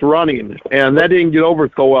towards running, and that didn't get over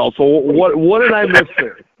so well. So what did I miss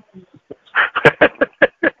there?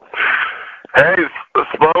 Hey,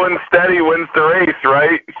 slow and steady wins the race,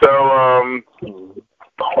 right? So,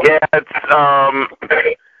 it's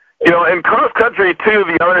in cross country too.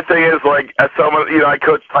 The other thing is, like, as someone, I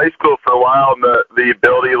coached high school for a while, and the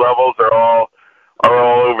ability levels are all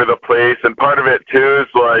over the place. And part of it too is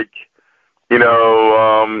like,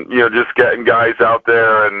 just getting guys out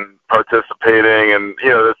there and participating, and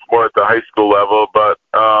that's more at the high school level. But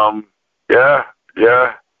yeah.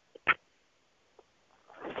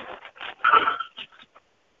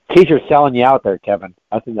 Teacher's selling you out there, Kevin.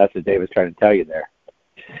 I think that's what David's trying to tell you there.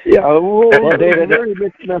 Yeah, well, David, very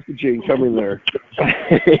mixed messaging coming there.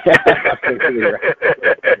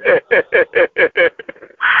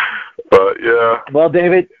 But yeah. Well,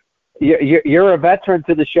 David, you're a veteran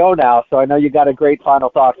to the show now, so I know you got a great final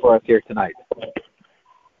thought for us here tonight.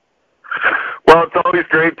 Well, it's always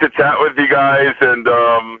great to chat with you guys, and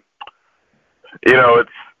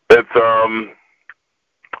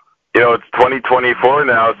it's 2024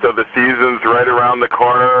 now, so the season's right around the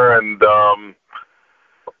corner, and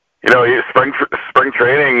spring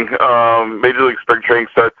training, Major League spring training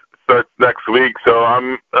starts next week. So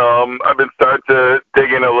I've been starting to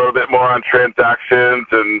dig in a little bit more on transactions,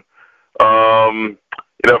 and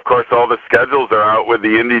of course, all the schedules are out with the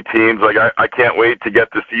indie teams. Like I can't wait to get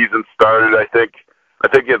the season started. I think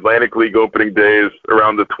the Atlantic League opening day is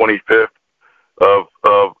around the 25th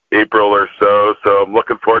of April or so. So I'm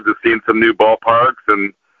looking forward to seeing some new ballparks,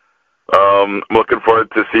 and I'm looking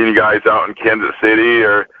forward to seeing you guys out in Kansas City,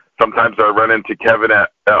 or sometimes I run into Kevin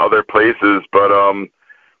at other places. But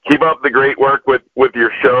keep up the great work with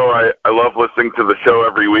your show. I love listening to the show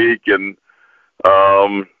every week, and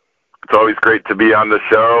it's always great to be on the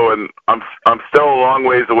show. And I'm still a long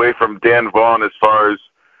ways away from Dan Vaughn as far as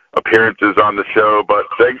appearances on the show. But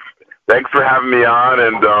thanks for having me on,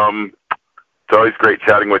 and it's always great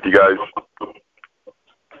chatting with you guys.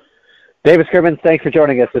 David Scrivines, thanks for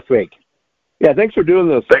joining us this week. Yeah, thanks for doing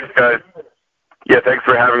this. Thanks, guys. Yeah, thanks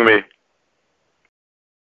for having me.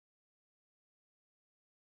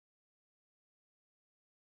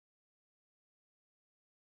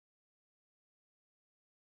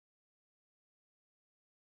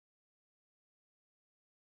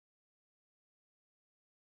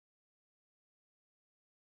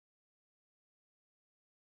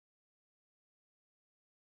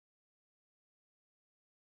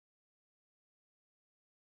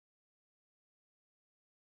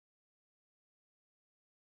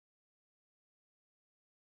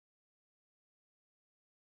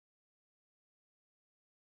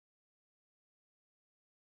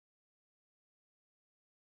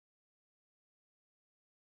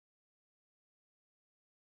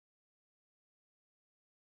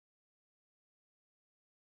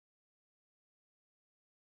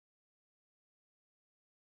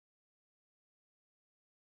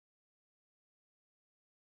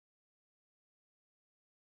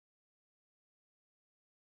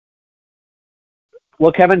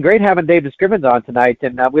 Well, Kevin, great having David Scrivines on tonight,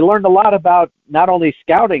 and we learned a lot about not only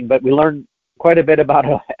scouting, but we learned quite a bit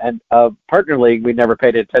about a partner league we never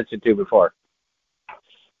paid attention to before.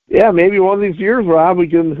 Yeah, maybe one of these years, Rob, we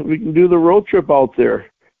can do the road trip out there,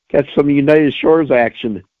 catch some United Shores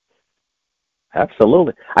action.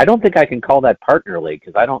 Absolutely. I don't think I can call that partner league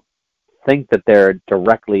because I don't think that they're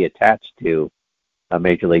directly attached to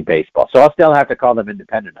Major League Baseball. So I'll still have to call them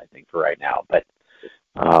independent, I think, for right now. But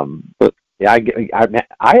yeah,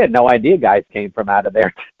 I had no idea guys came from out of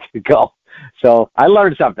there to go. So I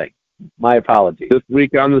learned something. My apologies. This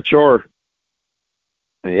week on the shore.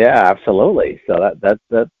 Yeah, absolutely. So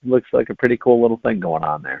that looks like a pretty cool little thing going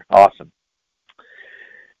on there. Awesome.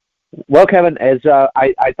 Well, Kevin, as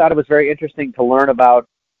I thought it was very interesting to learn about,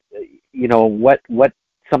 what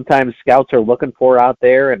sometimes scouts are looking for out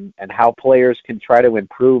there, and how players can try to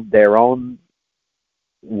improve their own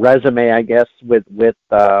resume, I guess, with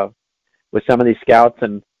some of these scouts.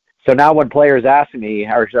 And so now when players ask me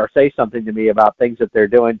or say something to me about things that they're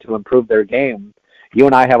doing to improve their game, you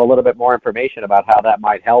and I have a little bit more information about how that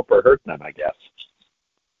might help or hurt them, I guess.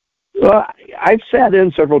 Well, I've sat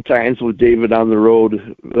in several times with David on the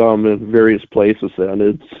road in various places, and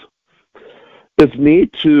it's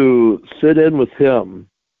neat to sit in with him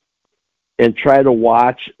and try to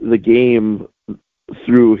watch the game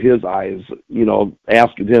through his eyes,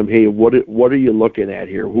 asking him, hey, what are you looking at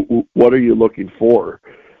here? What are you looking for?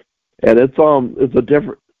 And it's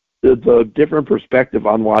a different perspective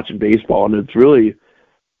on watching baseball, and it's really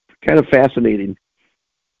kind of fascinating.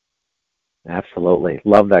 Absolutely.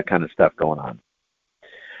 Love that kind of stuff going on.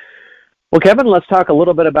 Well, Kevin, let's talk a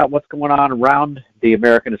little bit about what's going on around the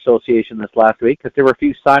American Association this last week, because there were a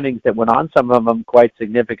few signings that went on, some of them quite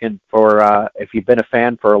significant for if you've been a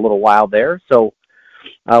fan for a little while there. So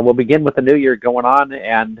we'll begin with the new year going on,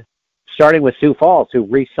 and starting with Sioux Falls, who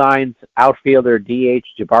re-signs outfielder DH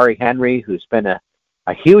Jabari Henry, who's been a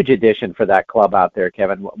huge addition for that club out there,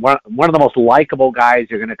 Kevin. One of the most likable guys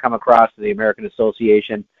you're going to come across in the American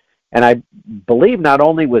Association. And I believe not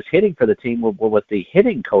only was hitting for the team, but was the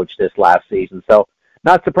hitting coach this last season. So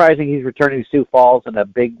not surprising he's returning to Sioux Falls, and a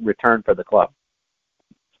big return for the club.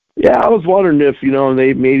 Yeah, I was wondering if,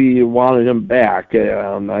 they maybe wanted him back.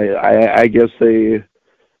 I guess they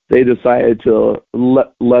they decided to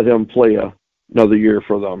let him play another year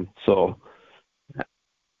for them. So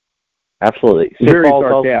absolutely. Very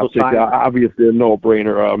sarcastic. Obviously a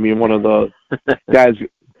no-brainer. I mean, one of the guys,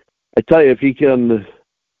 I tell you, if he can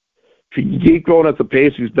keep going at the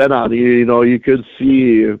pace he's been on, you could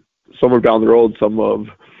see somewhere down the road some of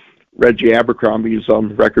Reggie Abercrombie's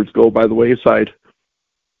records go by the wayside.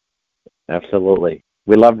 Absolutely.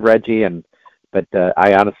 We love Reggie, but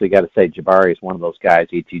I honestly got to say Jabari is one of those guys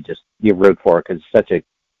you root for because he's such a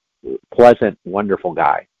pleasant, wonderful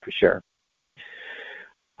guy, for sure.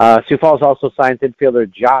 Sioux Falls also signs infielder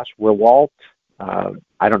Josh Rewalt.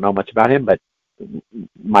 I don't know much about him, but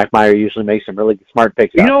Mike Meyer usually makes some really smart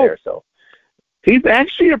picks out there. So he's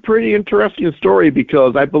actually a pretty interesting story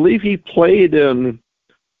because I believe he played in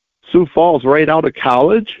Sioux Falls right out of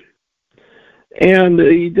college, and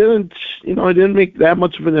he didn't make that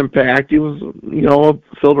much of an impact. He was,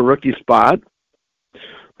 filled a rookie spot.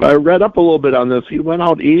 But I read up a little bit on this. He went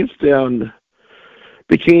out east and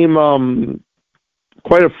became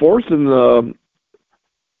quite a force in the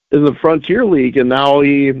Frontier League, and now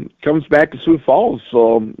he comes back to Sioux Falls.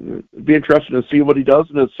 So it'd be interesting to see what he does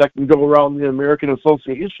in his second go around the American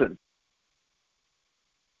Association.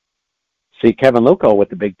 See Kevin Luckow with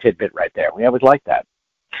the big tidbit right there. We always like that.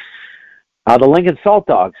 The Lincoln Salt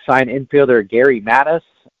Dogs sign infielder Gary Mattis.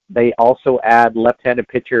 They also add left-handed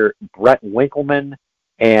pitcher Brett Winkleman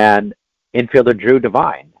and infielder Drew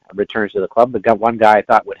Devine returns to the club. The one guy I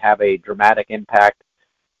thought would have a dramatic impact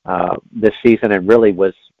this season and really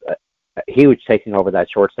was huge taking over that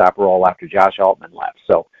shortstop role after Josh Altman left.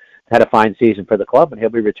 So had a fine season for the club, and he'll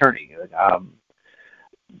be returning.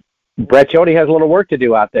 Brett Jody has a little work to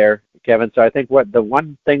do out there, Kevin. So I think the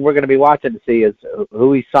one thing we're going to be watching to see is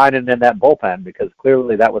who he's signing in that bullpen, because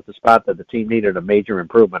clearly that was the spot that the team needed a major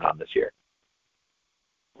improvement on this year.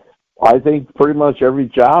 I think pretty much every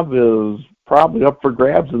job is probably up for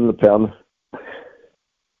grabs in the pen.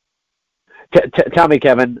 Tell me,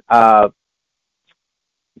 Kevin. God,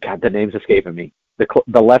 the name's escaping me.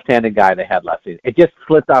 The left-handed guy they had last season. It just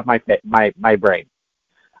slipped off my brain.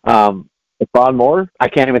 Ron Moore? I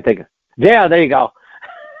can't even think of. Yeah, there you go.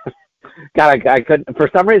 God, I couldn't. For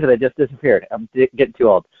some reason, it just disappeared. I'm getting too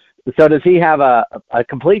old. So does he have a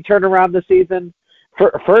complete turnaround this season?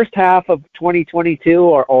 First half of 2022,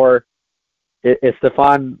 or is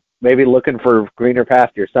Stefan maybe looking for greener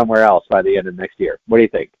pasture somewhere else by the end of next year? What do you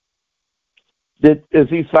think? Is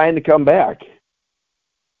he signed to come back?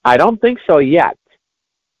 I don't think so yet.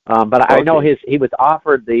 But okay. I know he was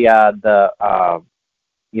offered his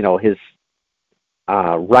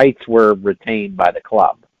rights were retained by the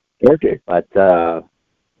club. Okay. But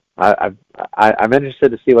I'm interested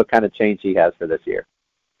to see what kind of change he has for this year.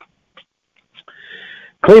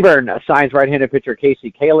 Cleburne signs right-handed pitcher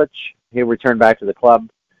Casey Kalich. He'll return back to the club.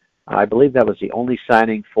 I believe that was the only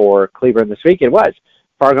signing for Cleburne this week. It was.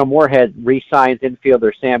 Fargo Moorhead re-signs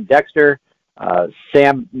infielder Sam Dexter.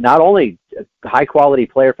 Sam, not only a high-quality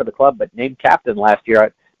player for the club, but named captain last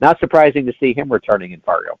year. Not surprising to see him returning in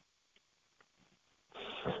Fargo.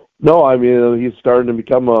 No, I mean, he's starting to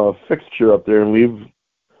become a fixture up there, and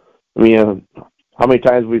how many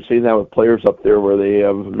times we've seen that with players up there where they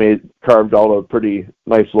have carved out a pretty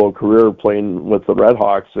nice little career playing with the Red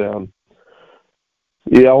Hawks, and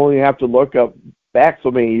you only have to look back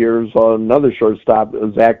so many years on another shortstop,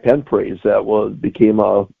 Zach Penpraise, that became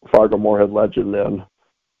a Fargo Moorhead legend and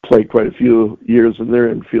played quite a few years in their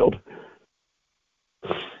infield.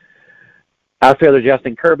 Outfielder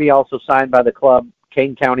Justin Kirby also signed by the club.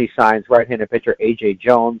 Kane County signs right-handed pitcher A.J.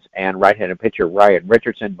 Jones and right-handed pitcher Ryan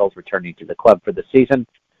Richardson, both returning to the club for the season.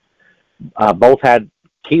 Both had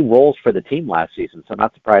key roles for the team last season, so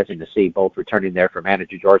not surprising to see both returning there for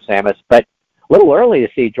manager George Samus. But a little early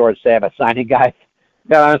to see George Samus signing guys. I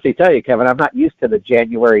gotta honestly tell you, Kevin, I'm not used to the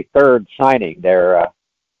January 3rd signing there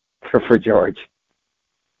for George.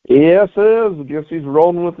 Yes, it is. I guess he's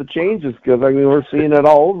rolling with the changes because, we're seeing it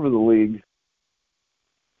all over the league.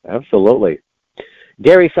 Absolutely.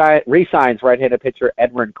 Gary re-signs right-handed pitcher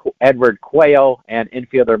Edward Cuello, and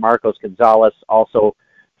infielder Marcos Gonzalez also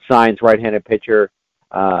signs right-handed pitcher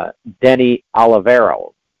Denny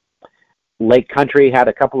Olivero. Lake Country had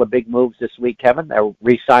a couple of big moves this week, Kevin. They're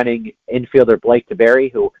re-signing infielder Blake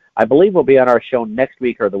DeBerry, who I believe will be on our show next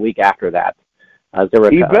week or the week after that.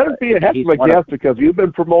 He better be a heck of a guest because you've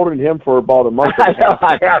been promoting him for about a month. I know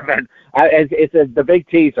I have been. It's the big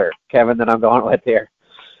teaser, Kevin, that I'm going with here.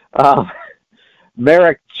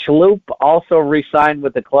 Merrick Schloop also re-signed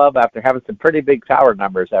with the club after having some pretty big power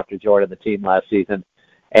numbers after joining the team last season.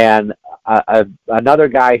 And another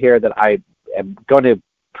guy here that I am going to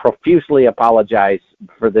profusely apologize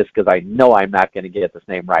for this because I know I'm not going to get this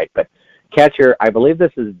name right. But catcher, I believe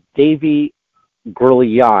this is Davy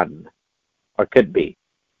Gurlian, or could be.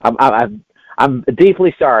 I'm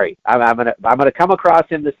deeply sorry. I'm gonna come across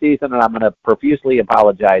him this season, and I'm gonna profusely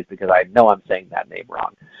apologize because I know I'm saying that name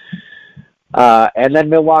wrong. And then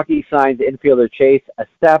Milwaukee signs infielder Chase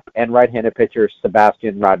Estep and right-handed pitcher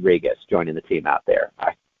Sebastian Rodriguez joining the team out there.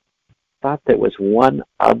 I thought there was one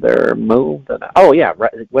other move.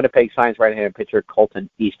 Winnipeg signs right-handed pitcher Colton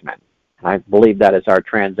Eastman. I believe that is our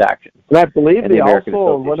transaction. And I believe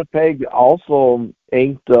Winnipeg also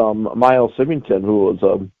inked Miles Symington, who was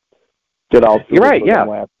a good outfielder. You're right, yeah.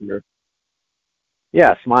 Last year.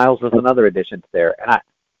 Yes, Miles was another addition there. And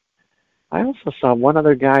I also saw one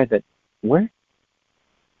other guy that must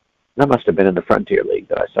have been in the Frontier League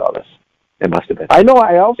that I saw this. It must have been. I know.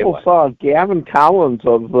 I also saw Gavin Collins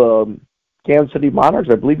of Kansas City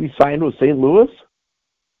Monarchs. I believe he signed with St. Louis.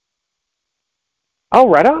 Oh,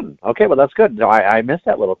 right on. Okay, well, that's good. No, I missed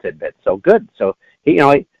that little tidbit. So good. So, he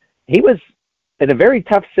was in a very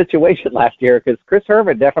tough situation last year because Chris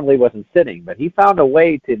Herman definitely wasn't sitting, but he found a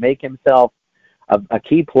way to make himself a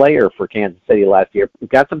key player for Kansas City last year.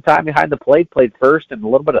 Got some time behind the plate, played first and a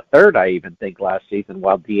little bit of third, I even think, last season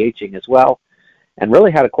while DHing as well, and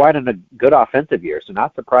really had quite a good offensive year. So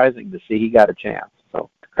not surprising to see he got a chance. So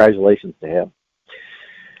congratulations to him.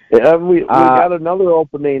 Yeah, we got another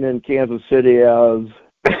opening in Kansas City as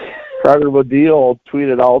Carter Waddell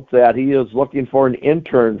tweeted out that he is looking for an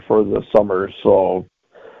intern for the summer. So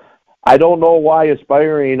I don't know why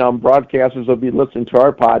aspiring broadcasters will be listening to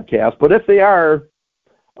our podcast, but if they are,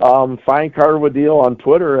 find Carter Waddell on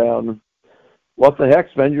Twitter and what the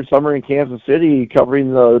heck, spend your summer in Kansas City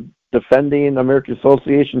covering the defending American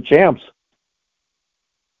Association champs.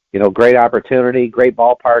 Great opportunity, great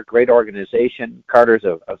ballpark, great organization. Carter's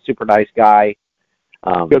a super nice guy.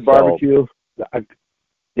 Good barbecue.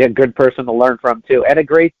 Good person to learn from, too. And a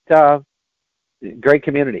great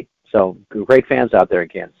community. So great fans out there in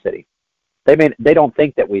Kansas City. They don't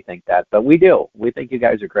think that we think that, but we do. We think you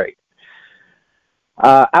guys are great.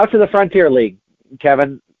 Out to the Frontier League,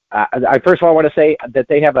 Kevin. I first of all want to say that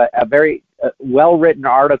they have a very well-written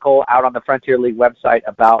article out on the Frontier League website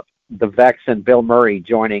about the Vex and Bill Murray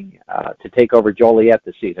joining to take over Joliet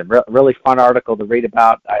this season. Really fun article to read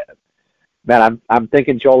about. I'm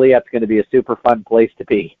thinking Joliet's going to be a super fun place to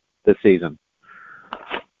be this season.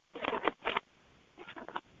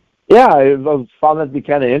 Yeah, I found that to be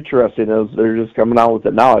kind of interesting as they're just coming out with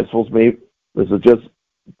it now. I suppose maybe this is just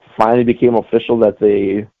finally became official that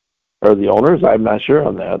they are the owners. I'm not sure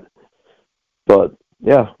on that. But,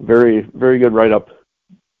 yeah, very, very good write-up.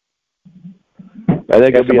 I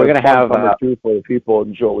think we're going to have number two for the people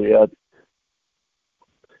in Joliet.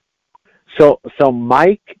 So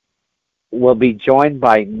Mike will be joined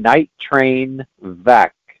by Night Train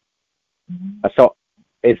Vec. So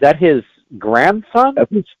is that his grandson?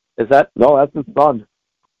 No, that's his son.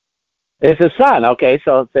 It's his son. Okay,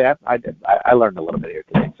 so I learned a little bit here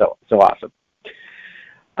today. So awesome.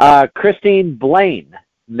 Christine Blaine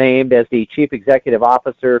named as the Chief Executive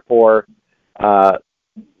Officer for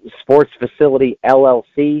Sports Facility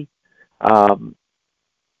LLC,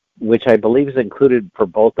 which I believe is included for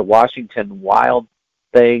both the Washington Wild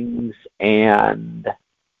Things and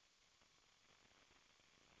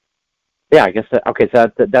I guess so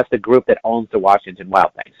that's the group that owns the Washington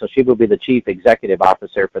Wild Things. So she will be the Chief Executive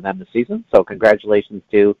Officer for them this season. So congratulations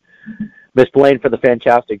to Ms. Blaine for the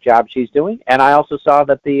fantastic job she's doing. And I also saw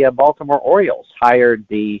that the Baltimore Orioles hired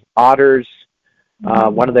the Otters.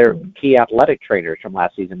 One of their key athletic trainers from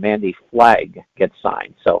last season, Mandy Flagg, gets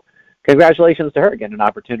signed. So congratulations to her. Again, an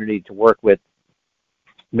opportunity to work with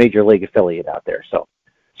Major League affiliate out there. So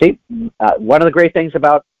see, one of the great things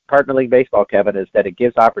about Partner League Baseball, Kevin, is that it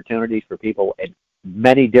gives opportunities for people in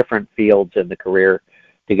many different fields in the career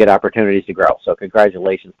to get opportunities to grow. So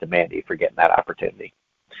congratulations to Mandy for getting that opportunity.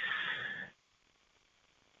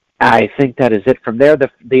 I think that is it from there.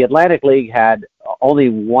 The Atlantic League had only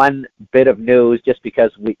one bit of news just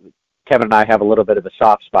because Kevin and I have a little bit of a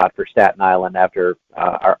soft spot for Staten Island after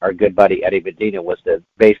our good buddy Eddie Medina was the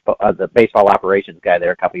baseball operations guy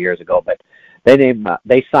there a couple years ago. But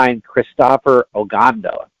they signed Christopher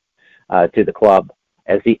Ogando to the club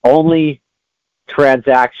as the only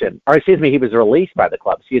transaction, he was released by the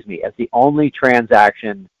club, as the only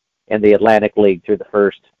transaction in the Atlantic League through the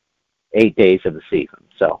first 8 days of the season.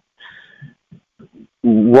 So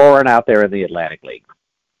roaring out there in the Atlantic League.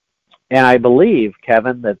 And I believe,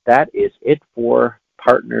 Kevin, that is it for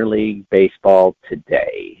Partner League Baseball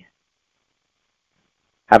today.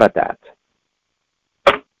 How about that?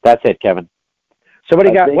 That's it, Kevin. So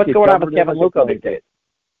what's going on with Kevin Luckow these days?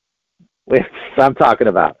 I'm talking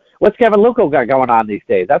about. What's Kevin Luckow got going on these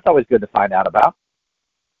days? That's always good to find out about.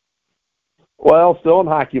 Well, still in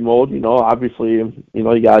hockey mode. Obviously,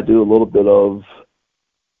 you got to do a little bit of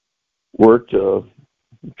work to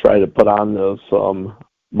try to put on this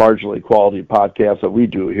marginally quality podcast that we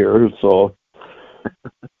do here. So,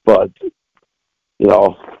 but,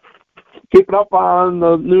 keeping up on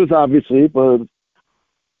the news, obviously, but,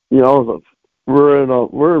 we're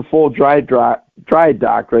in full dry dock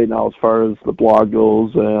right now as far as the blog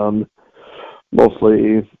goes, and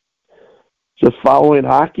mostly just following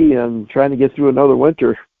hockey and trying to get through another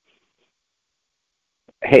winter.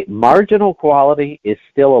 Hey, marginal quality is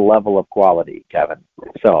still a level of quality, Kevin.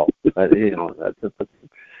 So, let's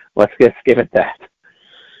just give it that.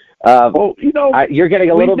 You're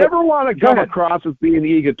getting a little bit. We never want to come across as being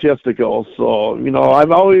egotistical. So,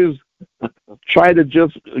 I've always tried to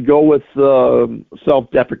just go with the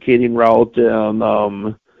self-deprecating route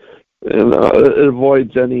and it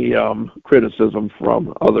avoids any criticism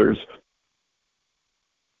from others.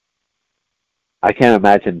 I can't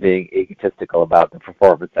imagine being egotistical about the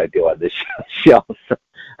performance I do on this show. So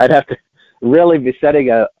I'd have to really be setting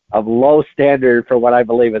a low standard for what I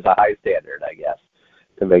believe is a high standard, I guess,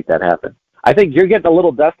 to make that happen. I think you're getting a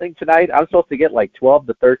little dusting tonight. I'm supposed to get like 12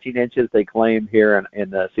 to 13 inches, they claim, here in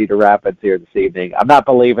the Cedar Rapids here this evening. I'm not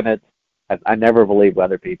believing it. I never believe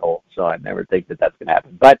weather people, so I never think that that's going to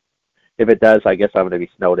happen. But if it does, I guess I'm going to be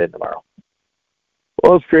snowed in tomorrow.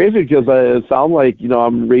 Well, it's crazy because it sounds like,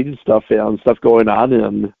 I'm reading stuff going on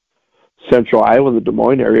in central Iowa, the Des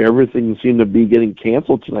Moines area. Everything seemed to be getting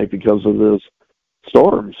canceled tonight because of this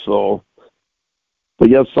storm. So, but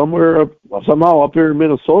yeah, somehow up here in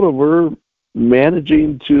Minnesota, we're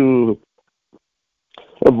managing to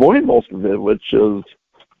avoid most of it, which is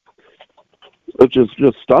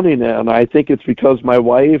just stunning. And I think it's because my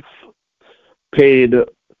wife paid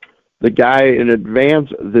the guy in advance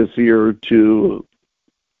this year to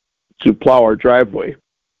plow our driveway.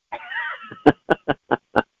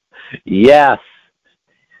 Yes.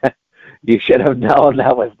 You should have known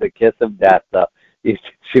that was the kiss of death. You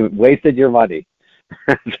wasted your money.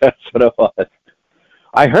 That's what it was.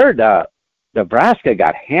 I heard Nebraska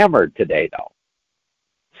got hammered today, though.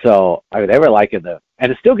 So, they were like and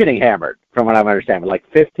it's still getting hammered, from what I'm understanding, like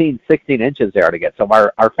 15, 16 inches there to get. So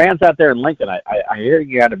our fans out there in Lincoln, I hear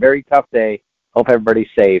you had a very tough day. Hope everybody's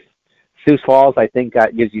safe. Sioux Falls, I think, as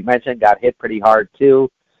you mentioned, got hit pretty hard, too.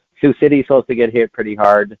 Sioux City's supposed to get hit pretty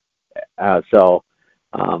hard. And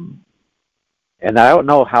I don't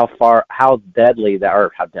know how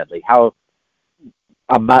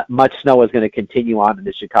much snow is going to continue on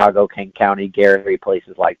into Chicago, King County, Gary,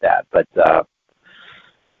 places like that. But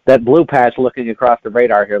that blue patch looking across the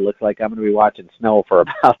radar here looks like I'm going to be watching snow for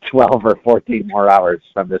about 12 or 14 more hours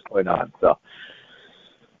from this point on. So,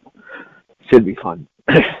 should be fun.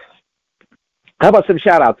 How about some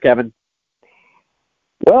shout-outs, Kevin?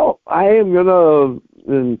 Well, I am going to,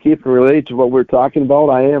 and keep it related to what we're talking about,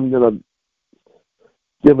 I am going to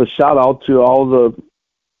give a shout-out to all the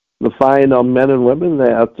fine men and women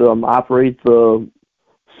that operate the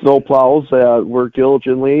snowplows that work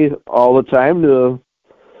diligently all the time to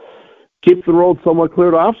keep the road somewhat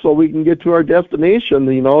cleared off so we can get to our destination.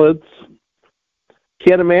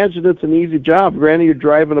 Can't imagine it's an easy job. Granted, you're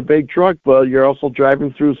driving a big truck, but you're also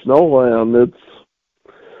driving through snow, and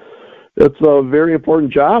it's a very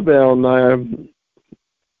important job. And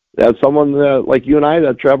as someone like you and I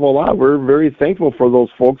that travel a lot, we're very thankful for those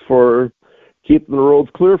folks for keeping the roads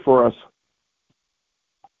clear for us.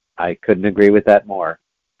 I couldn't agree with that more.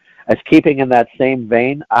 As keeping in that same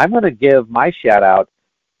vein, I'm going to give my shout out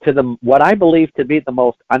to what I believe to be the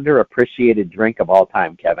most underappreciated drink of all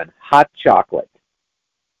time, Kevin, hot chocolate.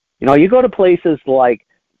 You go to places like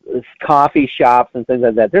coffee shops and things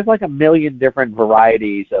like that. There's like a million different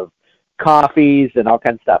varieties of coffees and all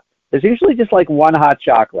kinds of stuff. There's usually just like one hot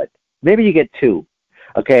chocolate. Maybe you get two.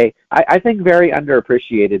 Okay, I think very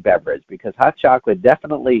underappreciated beverage because hot chocolate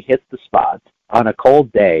definitely hits the spot on a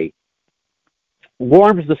cold day,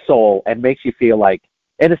 warms the soul, and makes you feel like,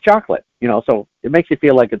 and it's chocolate, so it makes you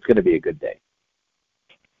feel like it's going to be a good day.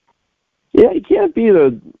 Yeah, you can't beat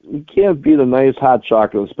a nice hot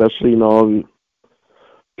chocolate, especially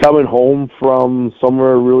coming home from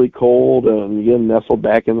somewhere really cold and getting nestled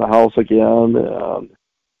back in the house again. And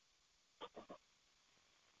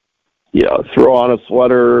throw on a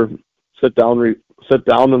sweater, sit down in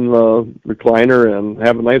the recliner, and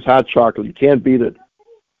have a nice hot chocolate. You can't beat it.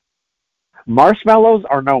 Marshmallows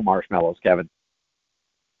or no marshmallows, Kevin?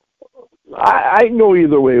 I can go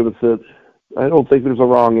either way with it. I don't think there's a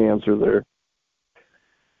wrong answer there.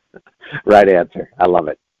 Right answer. I love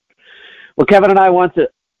it. Well, Kevin and I want to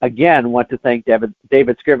again want to thank David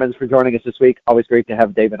Scrivines for joining us this week. Always great to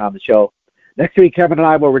have David on the show. Next week, Kevin and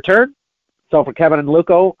I will return. So for Kevin and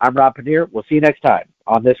Luckow, I'm Rob Pannier. We'll see you next time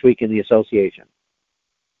on This Week in the Association.